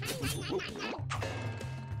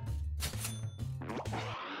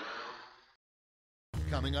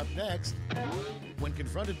 Coming up next, when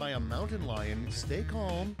confronted by a mountain lion, stay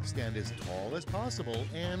calm, stand as tall as possible,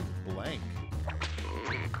 and blank.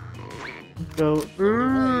 Go,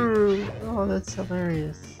 "Ooh." Oh, that's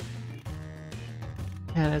hilarious.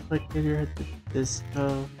 Panic like you're at the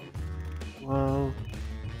disco. Whoa.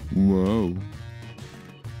 Whoa.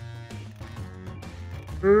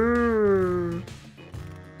 Ooh.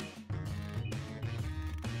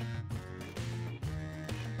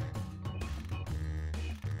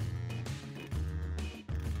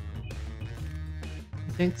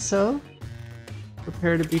 You think so?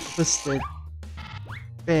 Prepare to be twisted.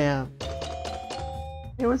 Bam.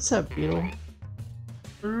 Hey, what's up, Beetle?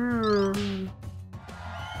 Ooh.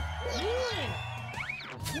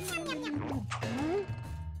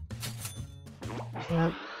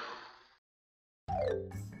 Yep.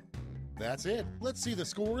 That's it. Let's see the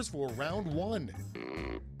scores for round one.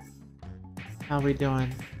 How we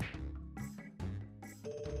doing?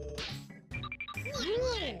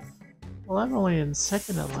 Well, I'm only in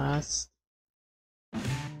second at last.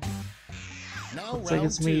 Now Looks like round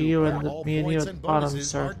it's me, two, you, where and all me and you points at the bottom,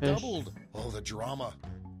 bonuses are Starfish. doubled. Oh, the drama.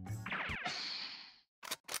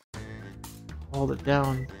 Hold it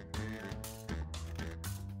down.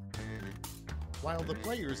 While the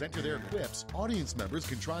players enter their quips, audience members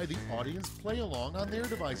can try the audience play-along on their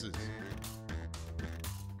devices.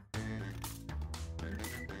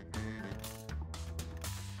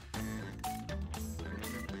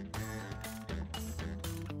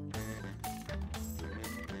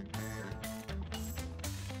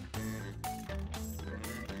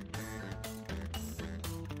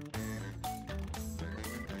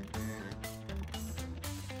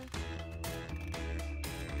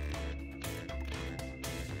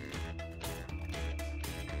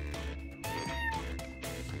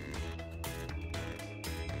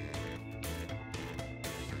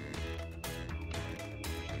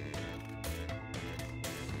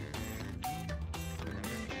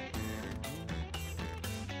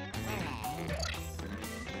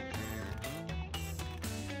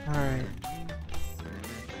 Alright.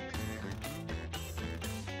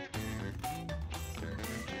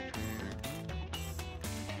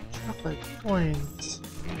 Chocolate coins.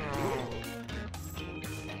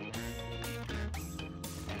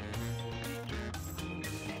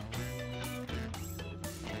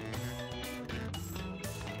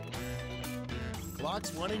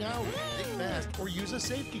 Clock's running out. Think fast or use a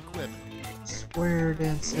safety quip. Square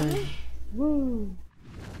dancing. Woo!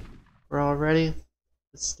 We're all ready?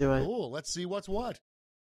 Let's do it. Cool, let's see what's what.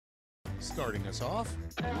 Starting us off,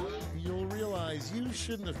 you'll realize you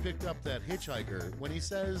shouldn't have picked up that hitchhiker when he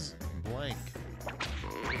says blank.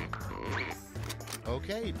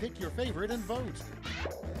 Okay, pick your favorite and vote.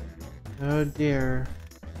 Oh dear.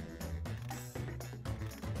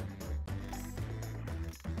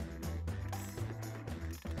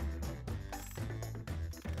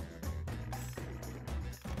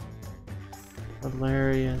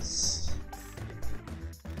 Hilarious.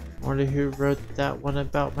 Wonder who wrote that one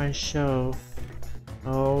about my show.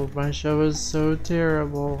 Oh, my show is so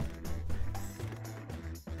terrible.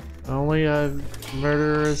 Only a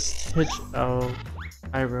murderous hitch. Oh,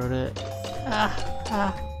 I wrote it. Ah,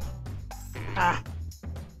 ah, ah.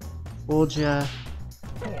 Fooled ya.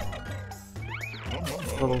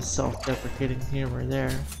 Little self-deprecating humor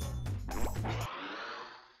there.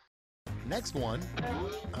 Next one,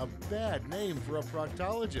 a bad name for a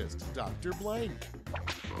proctologist, Dr. Blank.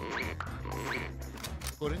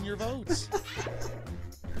 Put in your votes.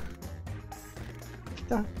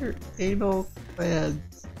 Dr. Anal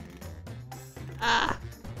Glands. Ah!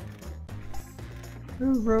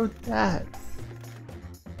 Who wrote that?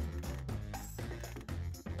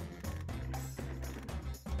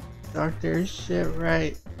 Doctor shit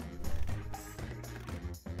right.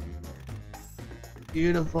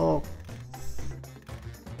 Beautiful.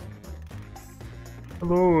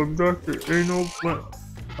 Hello, I'm Dr. Anal Glands.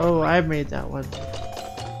 Oh, I made that one.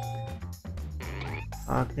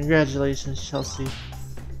 Congratulations, Chelsea.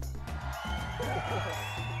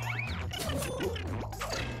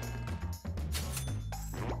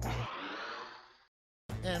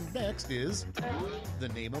 And next is the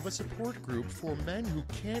name of a support group for men who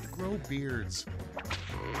can't grow beards.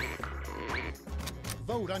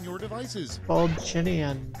 Vote on your devices.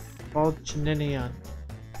 Baldchinian. Baldchinian.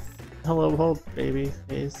 Hello, old baby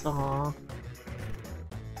face. Aww.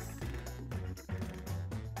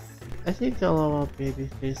 I think LOL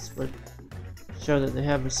Babyface would show that they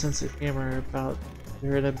have a sense of humor about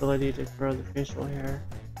their inability to grow the facial hair.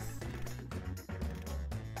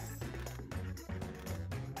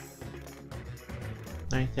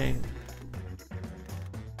 I think.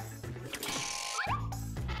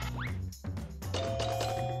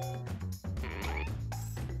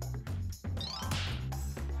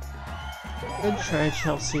 Good try,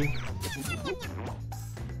 Chelsea.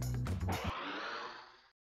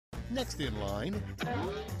 Next in line,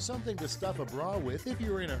 something to stuff a bra with if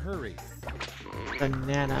you're in a hurry.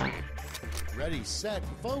 Banana. Ready, set,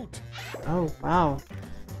 vote. Oh, wow.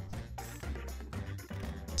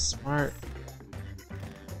 Smart.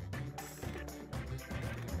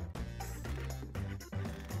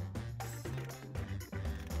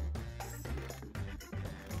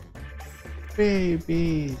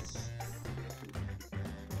 Babies.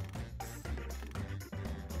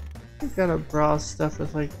 I got a bra stuffed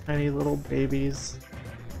with like tiny little babies.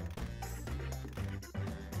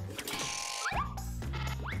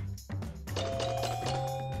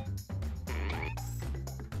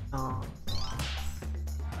 Aw.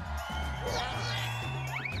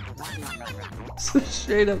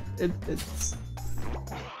 Straight up infants.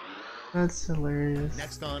 That's hilarious.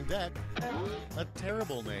 Next on deck, a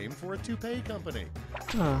terrible name for a toupee company.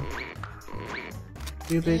 Huh.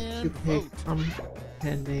 Cubic And toupee vote.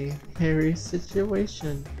 company. Hairy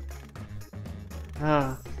situation.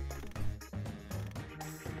 Ah.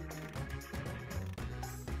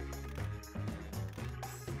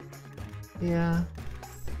 Yeah.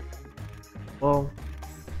 Well,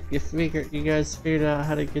 you guys figured out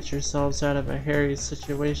how to get yourselves out of a hairy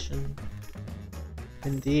situation.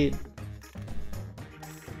 Indeed.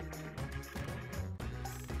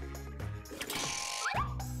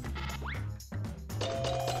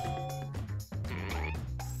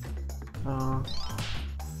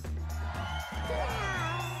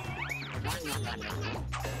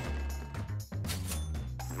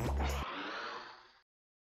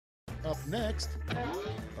 Up next,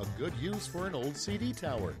 a good use for an old CD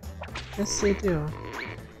tower. Yes, they do.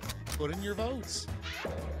 Put in your votes.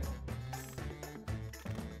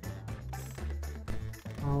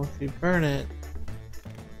 Well, if you burn it,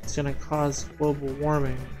 it's gonna cause global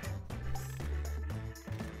warming.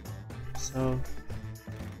 So,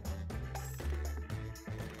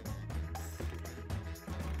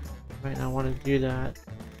 you might not want to do that.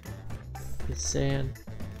 Just saying.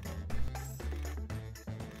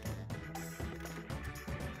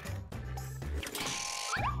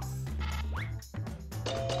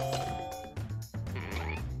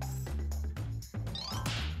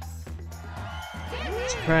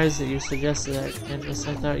 Surprised that you suggested that, Candace.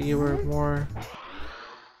 I thought you were more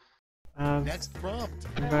Next prompt.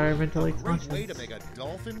 environmentally A great way to conscious. make a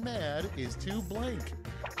dolphin mad is to blank.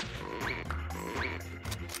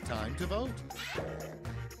 Time to vote.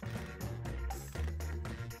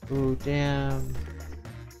 Ooh, damn.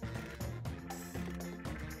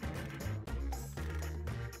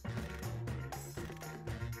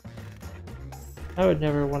 I would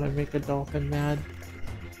never want to make a dolphin mad.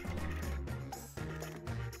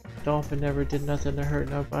 Dolphin never did nothing to hurt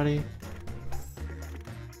nobody.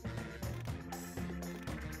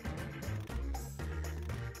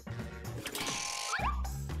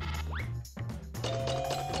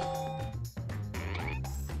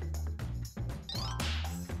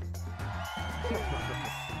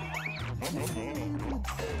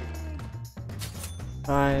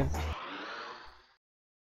 Five.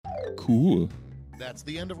 Cool. That's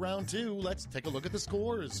the end of round 2. Let's take a look at the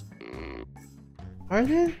scores. Are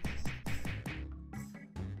they?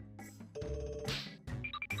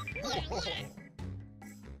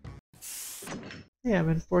 Yeah, I'm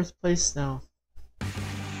in 4th place now.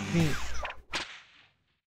 Neat.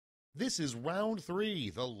 This is round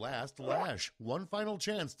 3, the last lash. One final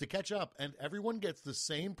chance to catch up, and everyone gets the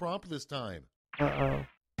same prompt this time. Uh-oh.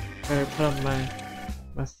 Better put on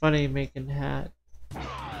my funny making hat.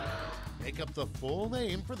 Make up the full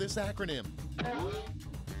name for this acronym.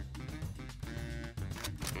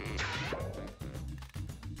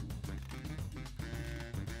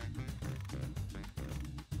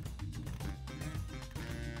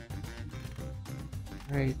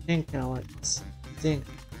 Alright, think, Alex. Think.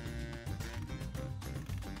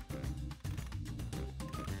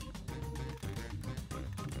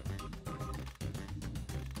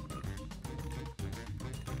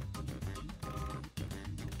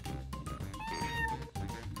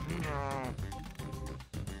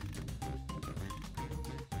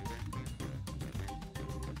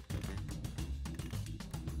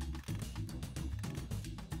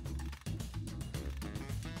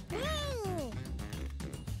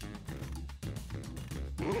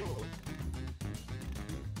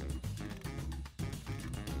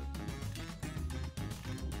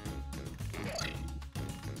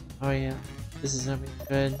 Oh yeah, this is gonna be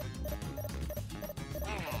good.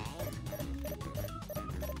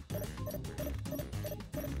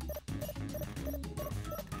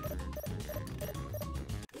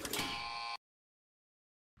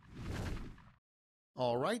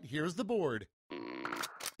 All right, here's the board.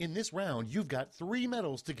 In this round, you've got 3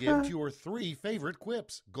 medals to give to your 3 favorite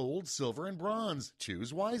quips: gold, silver, and bronze.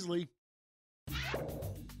 Choose wisely.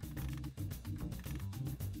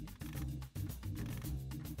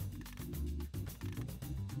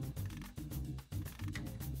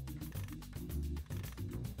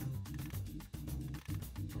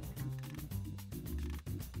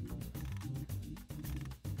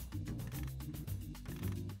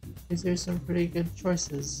 These are some pretty good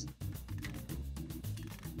choices.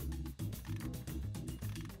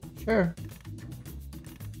 Sure.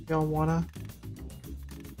 Y'all wanna?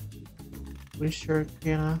 We sure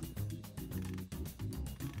can.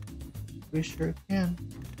 We sure can.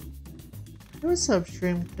 Hey, what's up,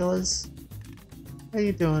 Stream Killers? How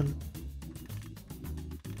you doing?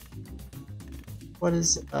 What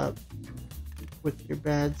is up with your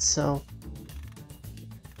bad self?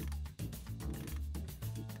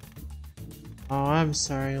 Oh, I'm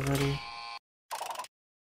sorry, Letty.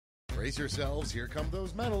 Brace yourselves, here come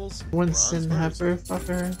those medals. Winston Bronze first. Heifer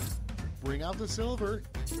fucker. Bring out the silver.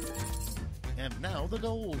 And now the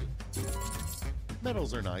gold.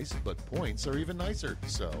 Medals are nice, but points are even nicer.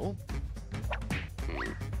 So,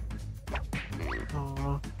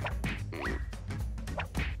 Aw.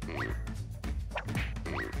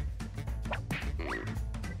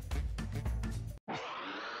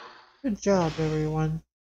 Good job, everyone.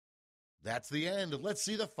 that's the end. Let's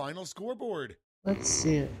see the final scoreboard. Let's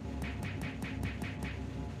see it.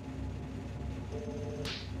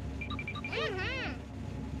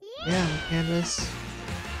 Yeah, Candace.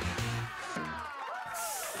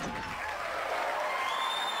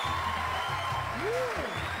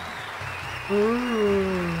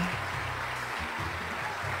 Ooh.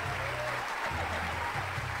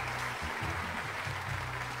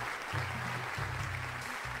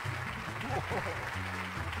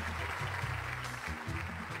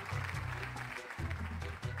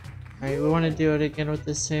 Alright, we want to do it again with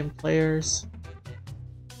the same players.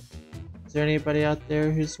 Is there anybody out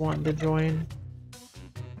there who's wanting to join?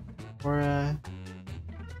 Or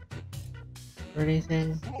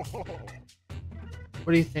anything?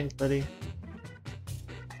 What do you think, buddy?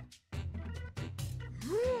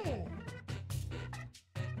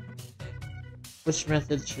 Which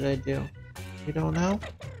method should I do? You don't know?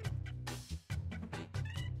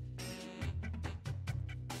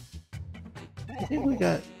 I think we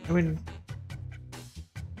got,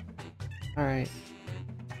 alright.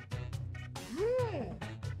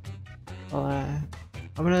 Well, I'm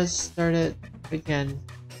gonna start it again.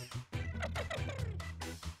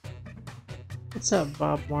 What's up,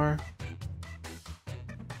 Bob Moore?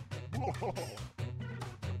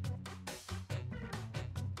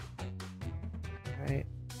 Alright.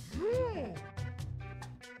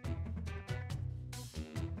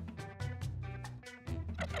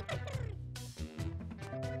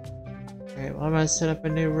 Alright, well I'm gonna set up a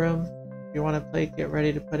new room. If you want to play, get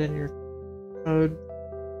ready to put in your code.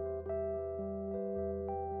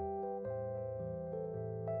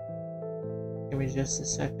 Give me just a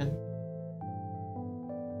second.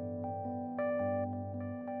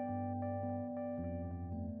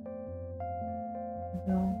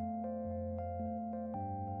 No.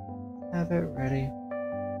 Have it ready.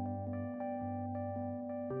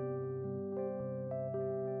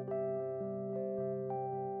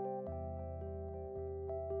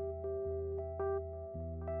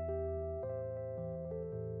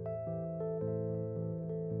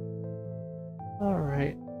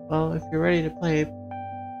 Alright, well if you're ready to play,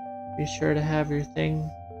 be sure to have your thing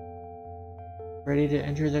ready to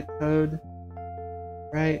enter the code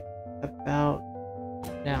right about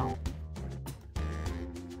now.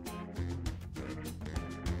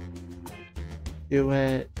 Do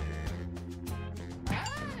it.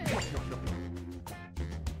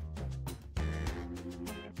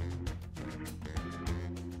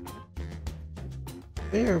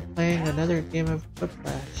 We are playing another game of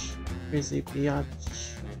Quiplash. Crazy Biatch.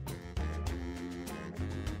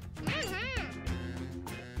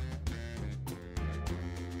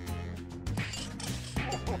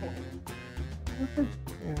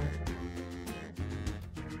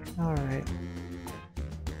 Alright.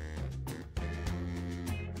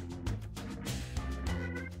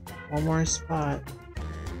 One more spot.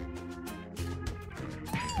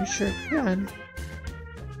 You sure can.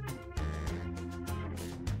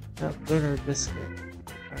 That lunar biscuit.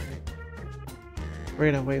 Alright.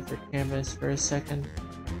 We're gonna wait for Canvas for a second.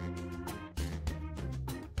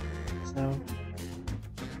 So.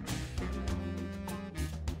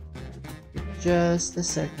 Just a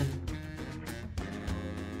second.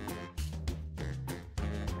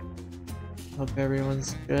 Hope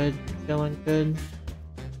everyone's good, feeling good,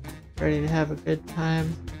 ready to have a good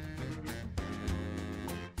time.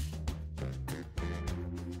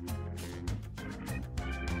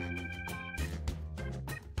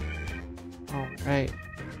 Alright.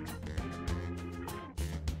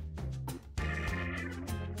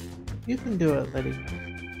 You can do it, Liddy.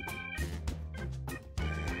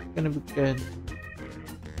 It's gonna be good.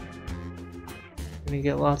 Gonna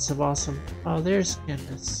get lots of awesome. Oh, there's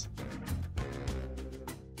Candace.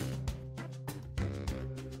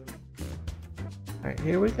 Alright,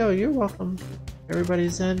 here we go. You're welcome.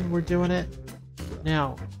 Everybody's in. We're doing it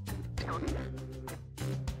now.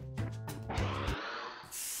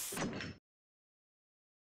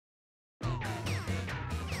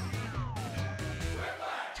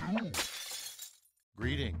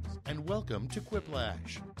 Greetings and welcome to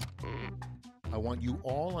Quiplash. I want you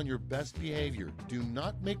all on your best behavior. Do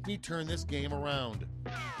not make me turn this game around.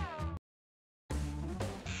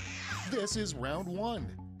 This is round one.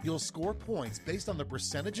 You'll score points based on the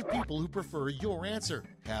percentage of people who prefer your answer.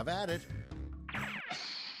 Have at it.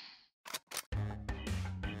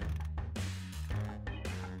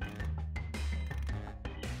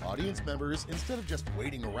 Audience members, instead of just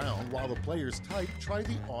waiting around while the players type, try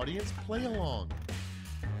the audience play along.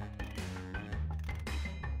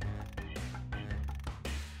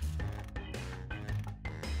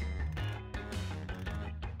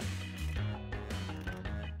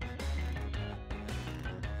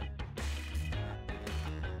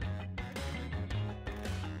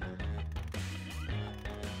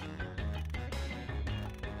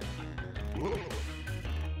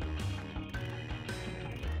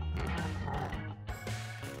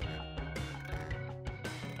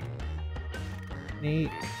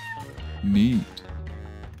 Neat. Neat.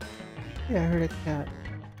 Yeah, I heard a cat.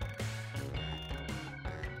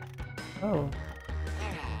 Oh.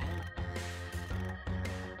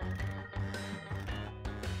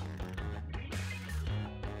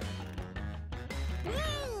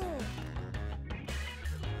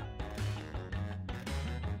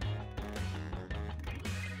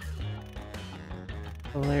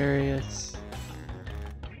 Hilarious.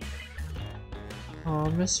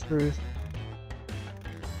 Oh, Miss Ruth.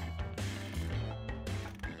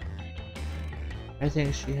 I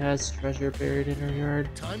think she has treasure buried in her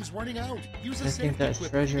yard. Time's running out. Use a I think safety that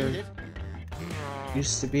equip. treasure Need it.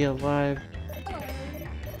 used to be alive.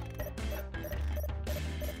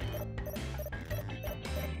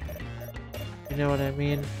 You know what I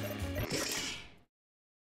mean?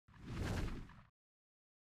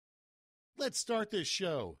 Let's start this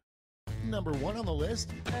show. Number one on the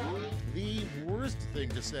list, the worst thing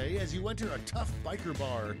to say as you enter a tough biker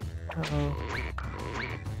bar. Uh-oh.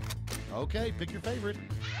 Okay, pick your favorite.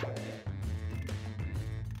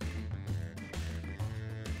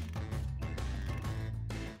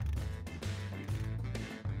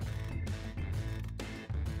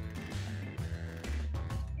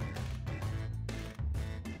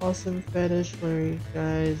 Awesome fetish, Larry,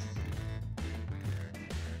 guys.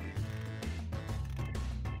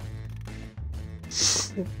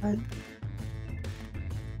 What?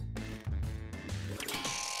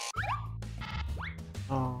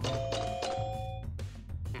 Oh.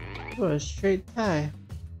 Oh, a straight tie.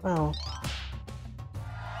 Wow.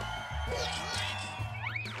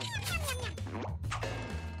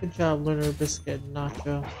 Good job, Lunar Biscuit and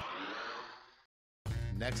Nacho.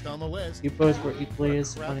 Next on the list, You both were equally a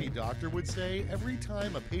as crappy funny. doctor would say every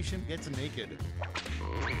time a patient gets naked.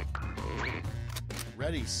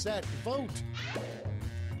 Ready, set, vote!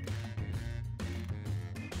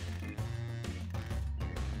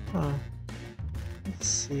 Huh. Let's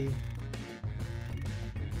see.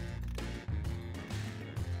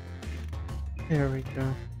 There we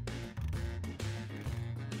go.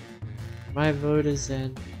 My vote is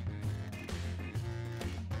in.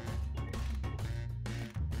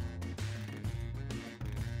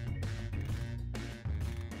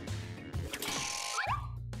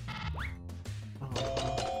 Oh.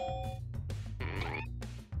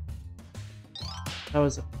 That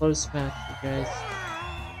was a close match, you guys.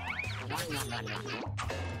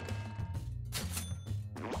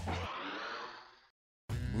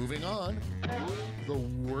 Moving on. The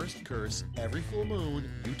worst curse every full moon,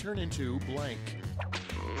 you turn into blank.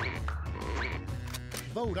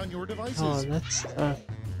 Vote on your devices. Oh, that's tough.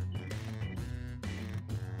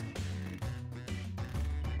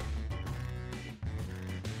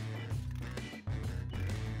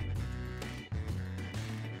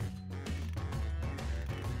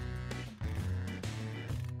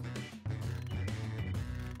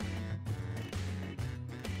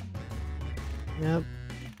 Yep.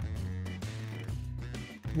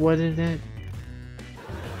 Wouldn't it?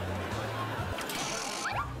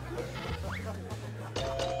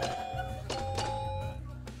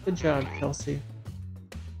 Good job, Chelsea.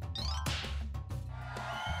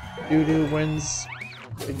 Doo-doo wins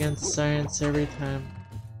against science every time.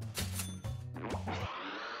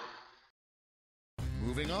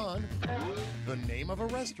 Moving on. The name of a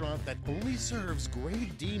restaurant that only serves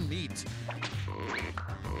grade D meat.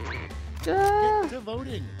 Get to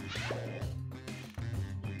voting.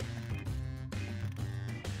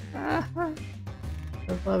 I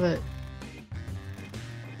love it.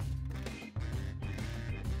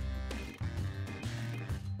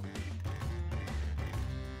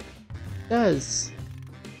 Does.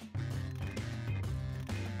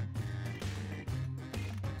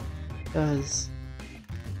 Does.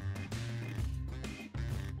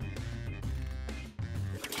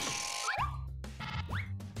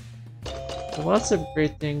 Lots of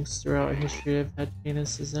great things throughout history have had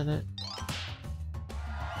penises in it.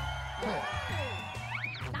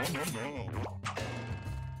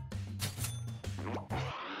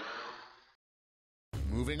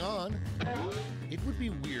 Moving on. It would be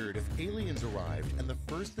weird if aliens arrived and the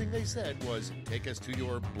first thing they said was, "Take us to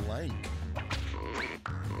your blank."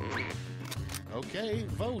 Okay,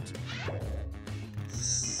 vote.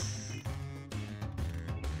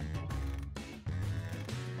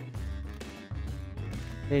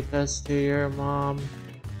 Take us to your mom.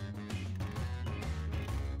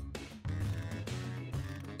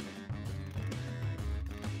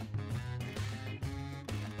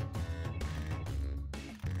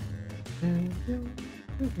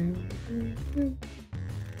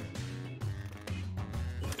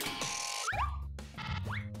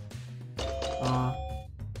 Aw.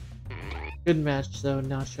 Good match though,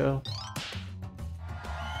 Nacho.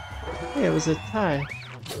 Hey, it was a tie.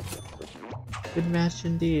 Good match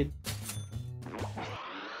indeed.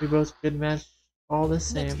 We both good match all the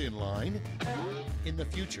same. Next in line. In the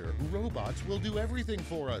future, robots will do everything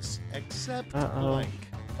for us, except blank.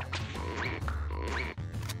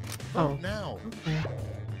 Oh, now. okay.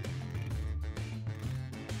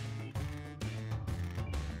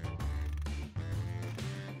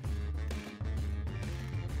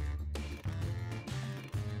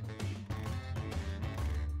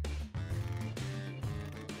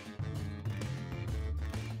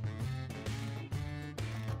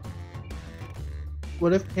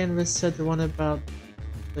 What if Canvas said the one about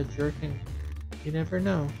the jerking? You never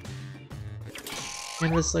know.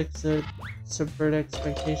 Canvas likes to subvert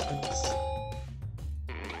expectations.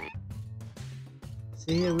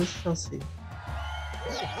 See, it was Chelsea.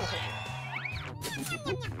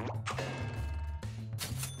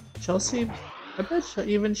 Chelsea? I bet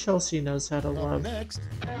even Chelsea knows how to Up love. next,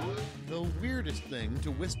 the weirdest thing to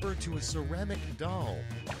whisper to a ceramic doll.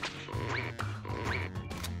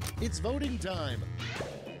 It's voting time.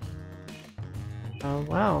 Oh,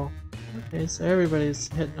 wow. Okay, so everybody's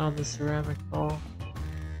hitting on the ceramic ball.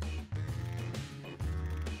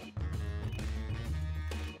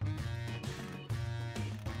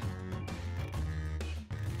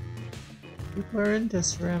 People are into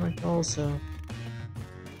ceramic also.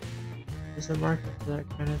 There's a market for that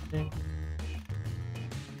kind of thing.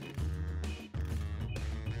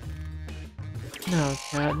 No,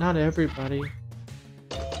 Cat, not everybody.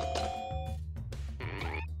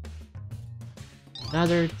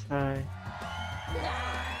 Another tie.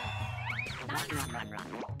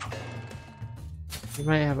 You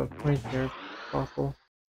might have a point there, Waffle.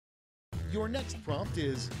 Your next prompt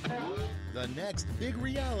is the next big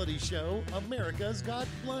reality show, America's Got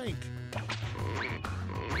Blank.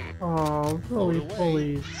 Oh, roly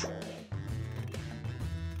polies.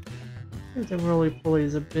 Give the roly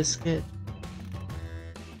polies a biscuit.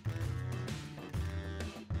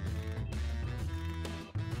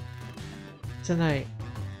 Tonight,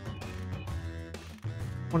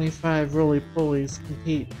 25 roly polies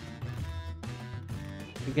compete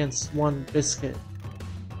against one biscuit.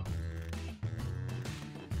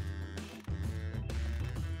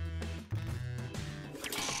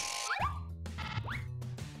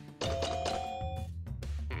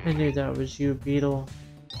 I knew that was you, Beetle.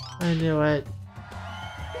 I knew it.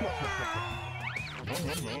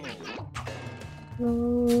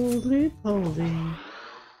 Roly poly,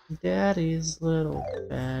 Daddy's little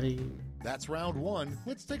fatty. That's round one.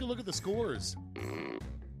 Let's take a look at the scores.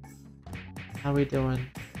 How we doing?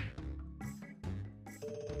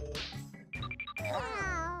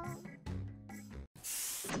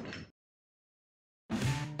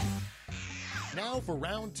 Now for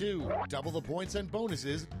round two. Double the points and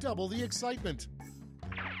bonuses, double the excitement.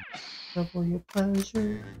 Double your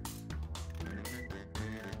pleasure.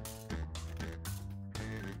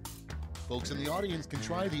 Folks in the audience can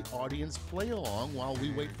try the audience play along while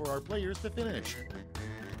we wait for our players to finish.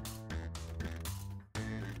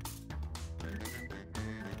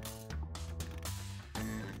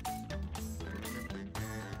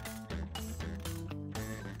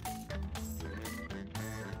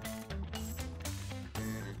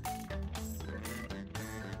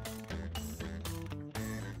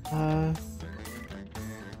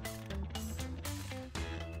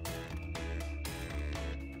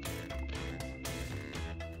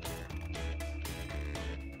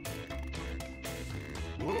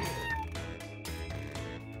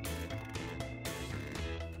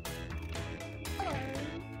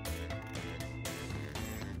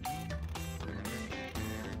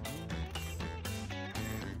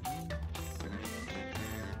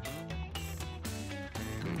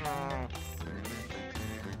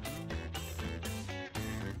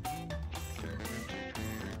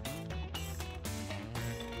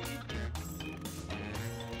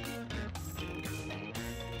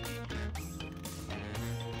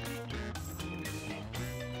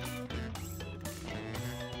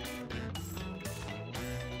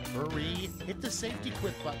 Hurry, hit the safety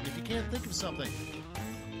quit button if you can't think of something.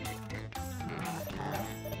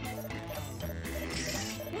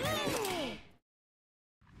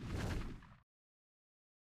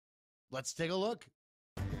 Let's take a look.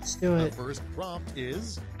 Let's do The it. first prompt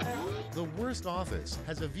is, the worst office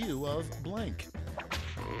has a view of blank.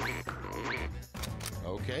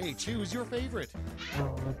 Okay, choose your favorite.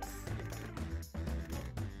 Oh,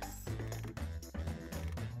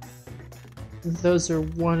 those are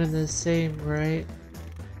one and the same, right?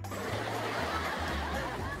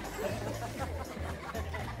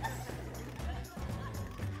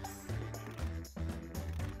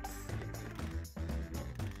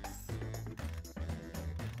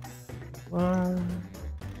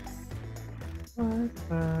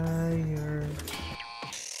 Fire.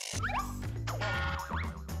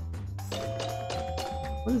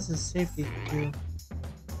 What is the safety do?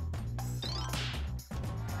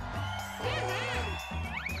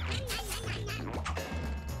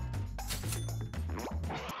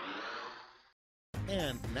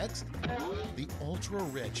 And next, the ultra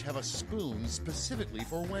rich have a spoon specifically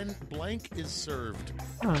for when blank is served.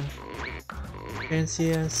 Huh.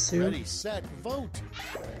 Fancy ass soup. Ready, set, vote.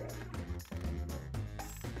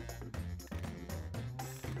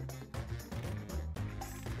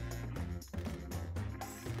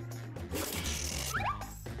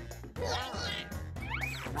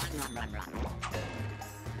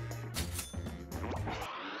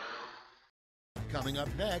 Coming up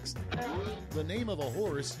next, the name of a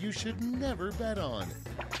horse you should never bet on.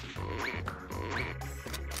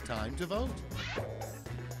 Time to vote.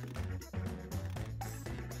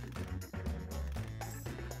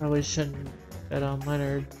 Probably shouldn't bet on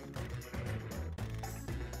Leonard.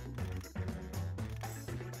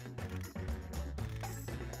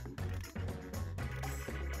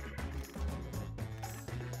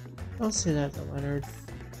 I'll say that to Leonard.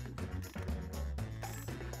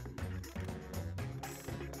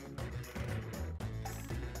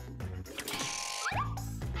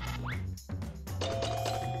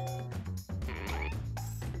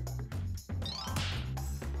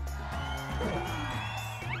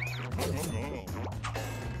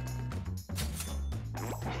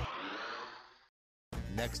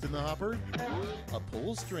 Next in the hopper, a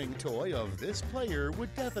pull string toy of this player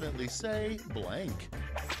would definitely say blank.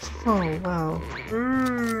 Oh, wow.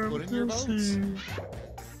 Put in your votes.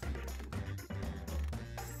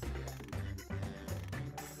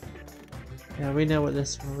 Yeah, we know what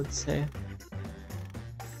this one would say.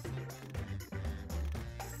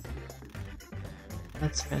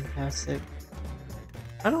 That's fantastic.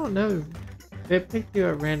 I don't know. They picked you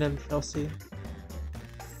at random, Chelsea.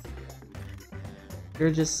 You're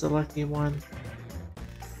just the lucky one.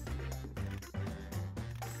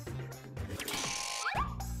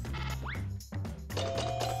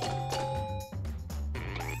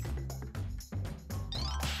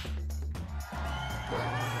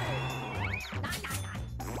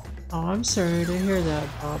 Oh, I'm sorry to hear that,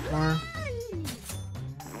 Bob Moore.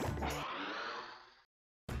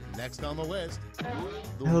 Next on the list,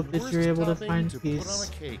 the I hope that worst you're able to topping find to put peace. on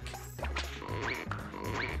a cake.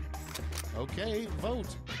 Okay,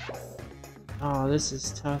 vote. Oh, this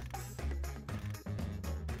is tough.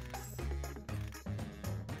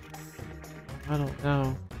 I don't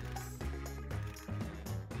know.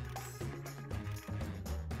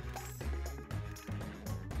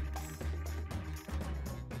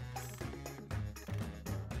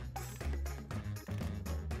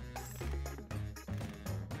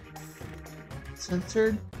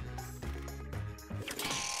 Censored?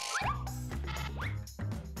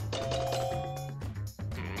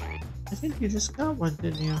 I think you just got one,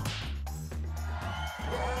 didn't you?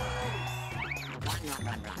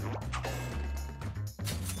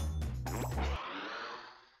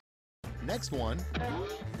 Next one,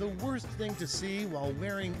 the worst thing to see while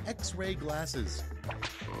wearing X-ray glasses.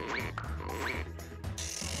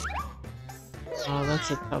 Oh,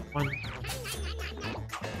 that's a tough one.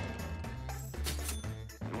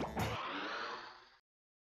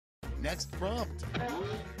 Next prompt,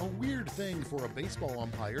 a weird thing for a baseball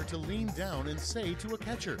umpire to lean down and say to a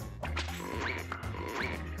catcher.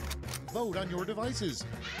 Vote on your devices.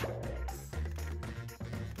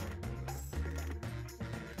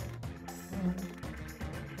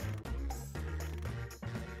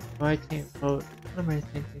 Oh, I can't vote. What am I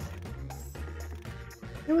thinking?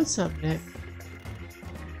 Hey, what's up, Nick?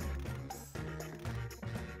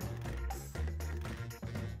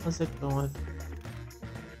 How's it going?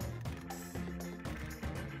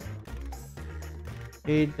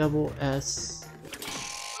 A-double-S.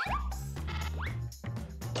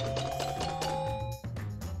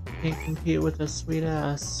 Can't compete with a sweet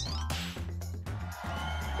ass.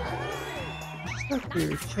 Stuck to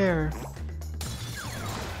your chair.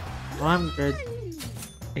 Well, I'm good.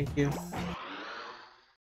 Thank you.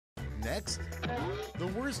 Next, the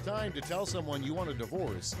worst time to tell someone you want a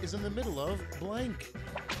divorce is in the middle of blank.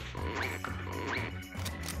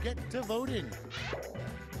 Get to voting.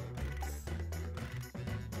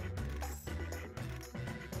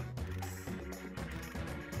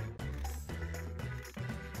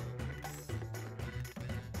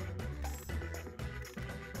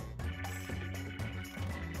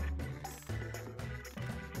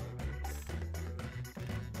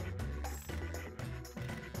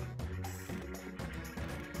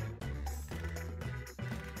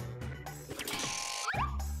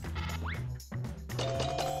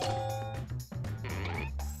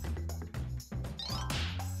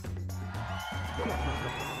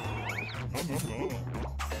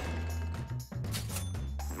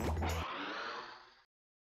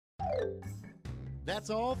 That's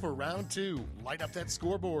all for round 2. Light up that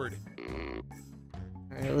scoreboard.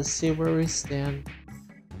 Alright, let's see where we stand.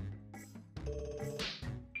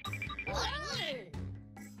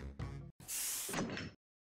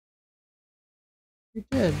 You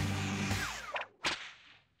did.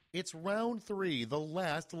 It's round 3, the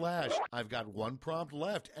last lash. I've got one prompt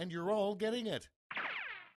left, and you're all getting it.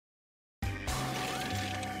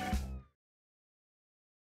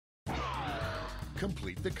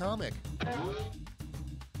 Complete the comic.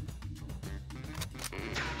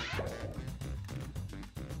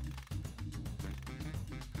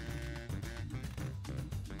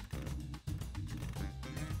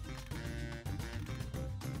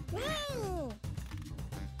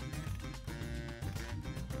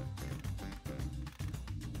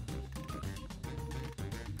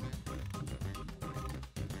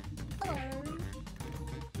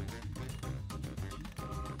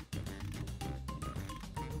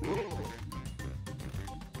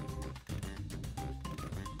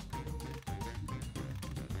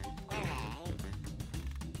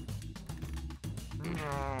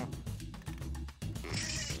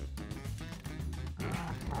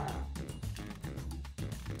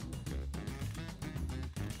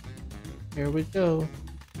 Here we go.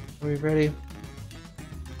 Are we ready?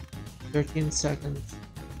 13 seconds.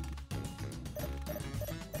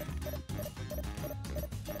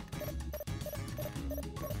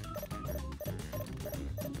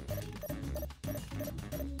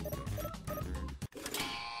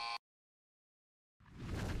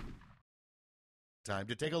 Time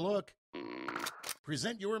to take a look.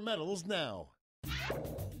 Present your medals now.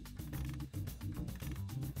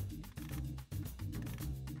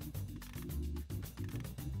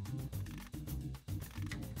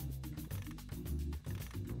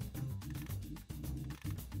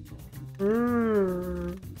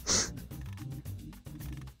 Mm.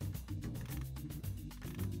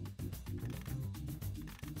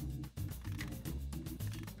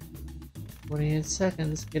 28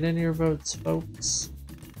 seconds. Get in your votes, folks.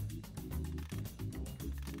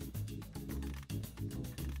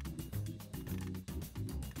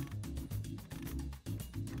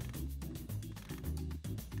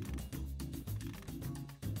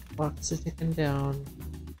 Clock's ticking down.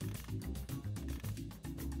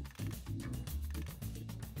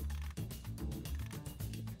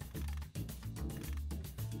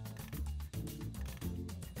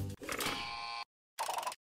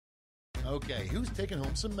 Okay, who's taking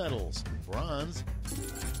home some medals? Bronze.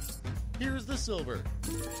 Here's the silver.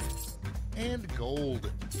 And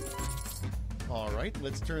gold. All right,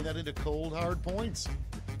 let's turn that into cold, hard points.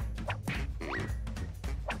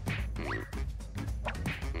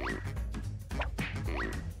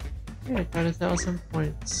 Yeah, I got 1,000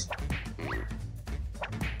 points.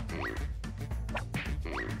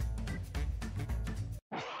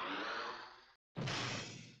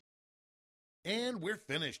 And we're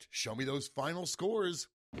finished. Show me those final scores.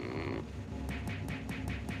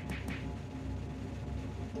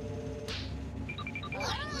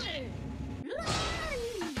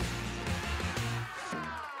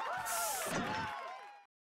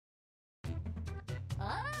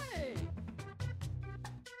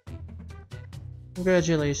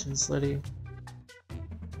 Congratulations, Liddy. You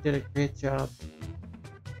did a great job.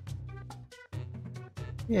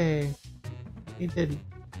 Yay. He did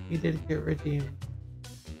get redeemed.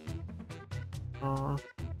 Aw.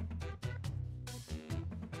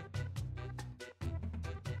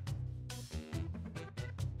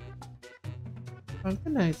 Oh,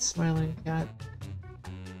 good night, smiling cat.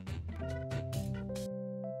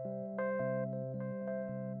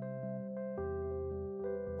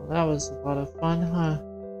 Well, that was a lot of fun, huh?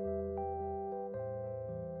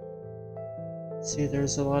 See,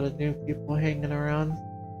 there's a lot of new people hanging around.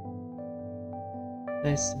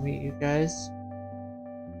 Nice to meet you guys.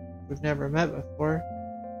 We've never met before.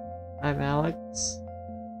 I'm Alex,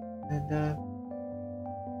 and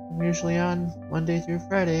I'm usually on Monday through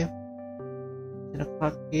Friday, 10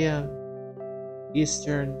 o'clock p.m.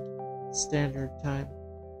 Eastern Standard Time.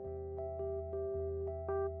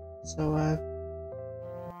 So,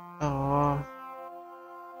 aww.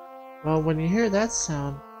 Well, when you hear that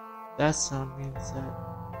sound means that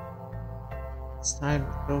it's time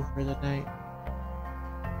to go for the night.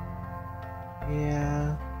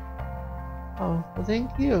 Yeah. Oh, well,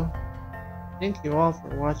 thank you. Thank you all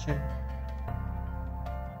for watching.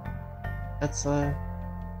 That's,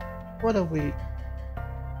 what a week.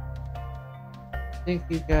 Thank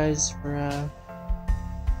you guys for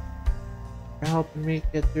helping me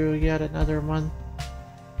get through yet another month,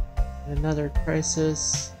 another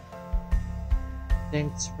crisis.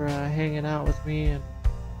 Thanks for hanging out with me and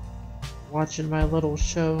watching my little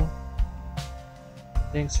show.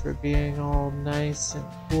 Thanks for being all nice and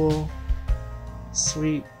cool,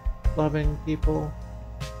 sweet, loving people.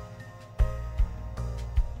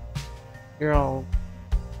 You're all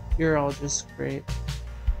just great.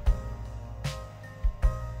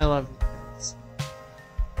 I love you guys.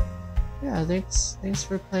 Yeah, thanks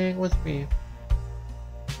for playing with me.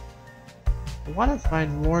 I want to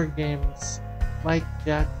find more games like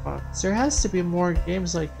Jackbox. There has to be more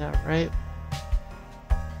games like that, right?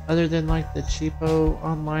 Other than like the cheapo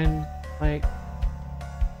online like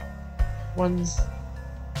ones,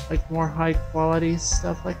 like more high quality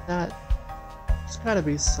stuff like that. There's gotta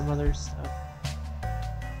be some other stuff.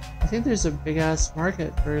 I think there's a big ass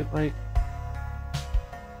market for like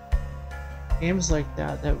games like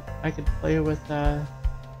that I could play with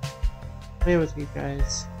you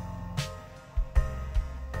guys.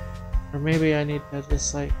 Or maybe I need to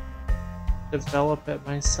just like develop it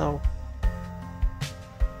myself.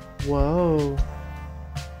 Whoa.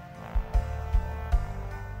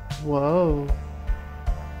 Whoa.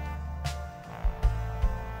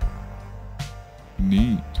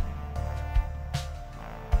 Neat.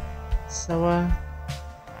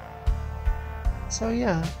 So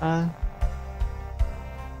yeah,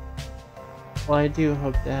 Well, I do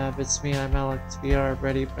hope to have It's Me, I'm Alex VR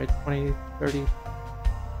ready by 2030.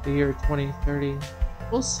 The year 2030.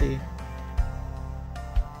 We'll see.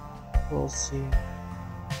 We'll see.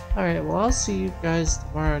 Alright, well, I'll see you guys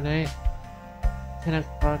tomorrow night. 10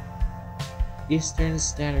 o'clock Eastern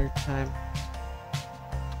Standard Time.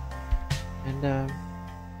 And,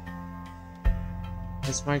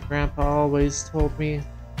 as my grandpa always told me,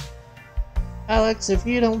 Alex, if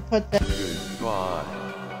you don't put that... Goodbye.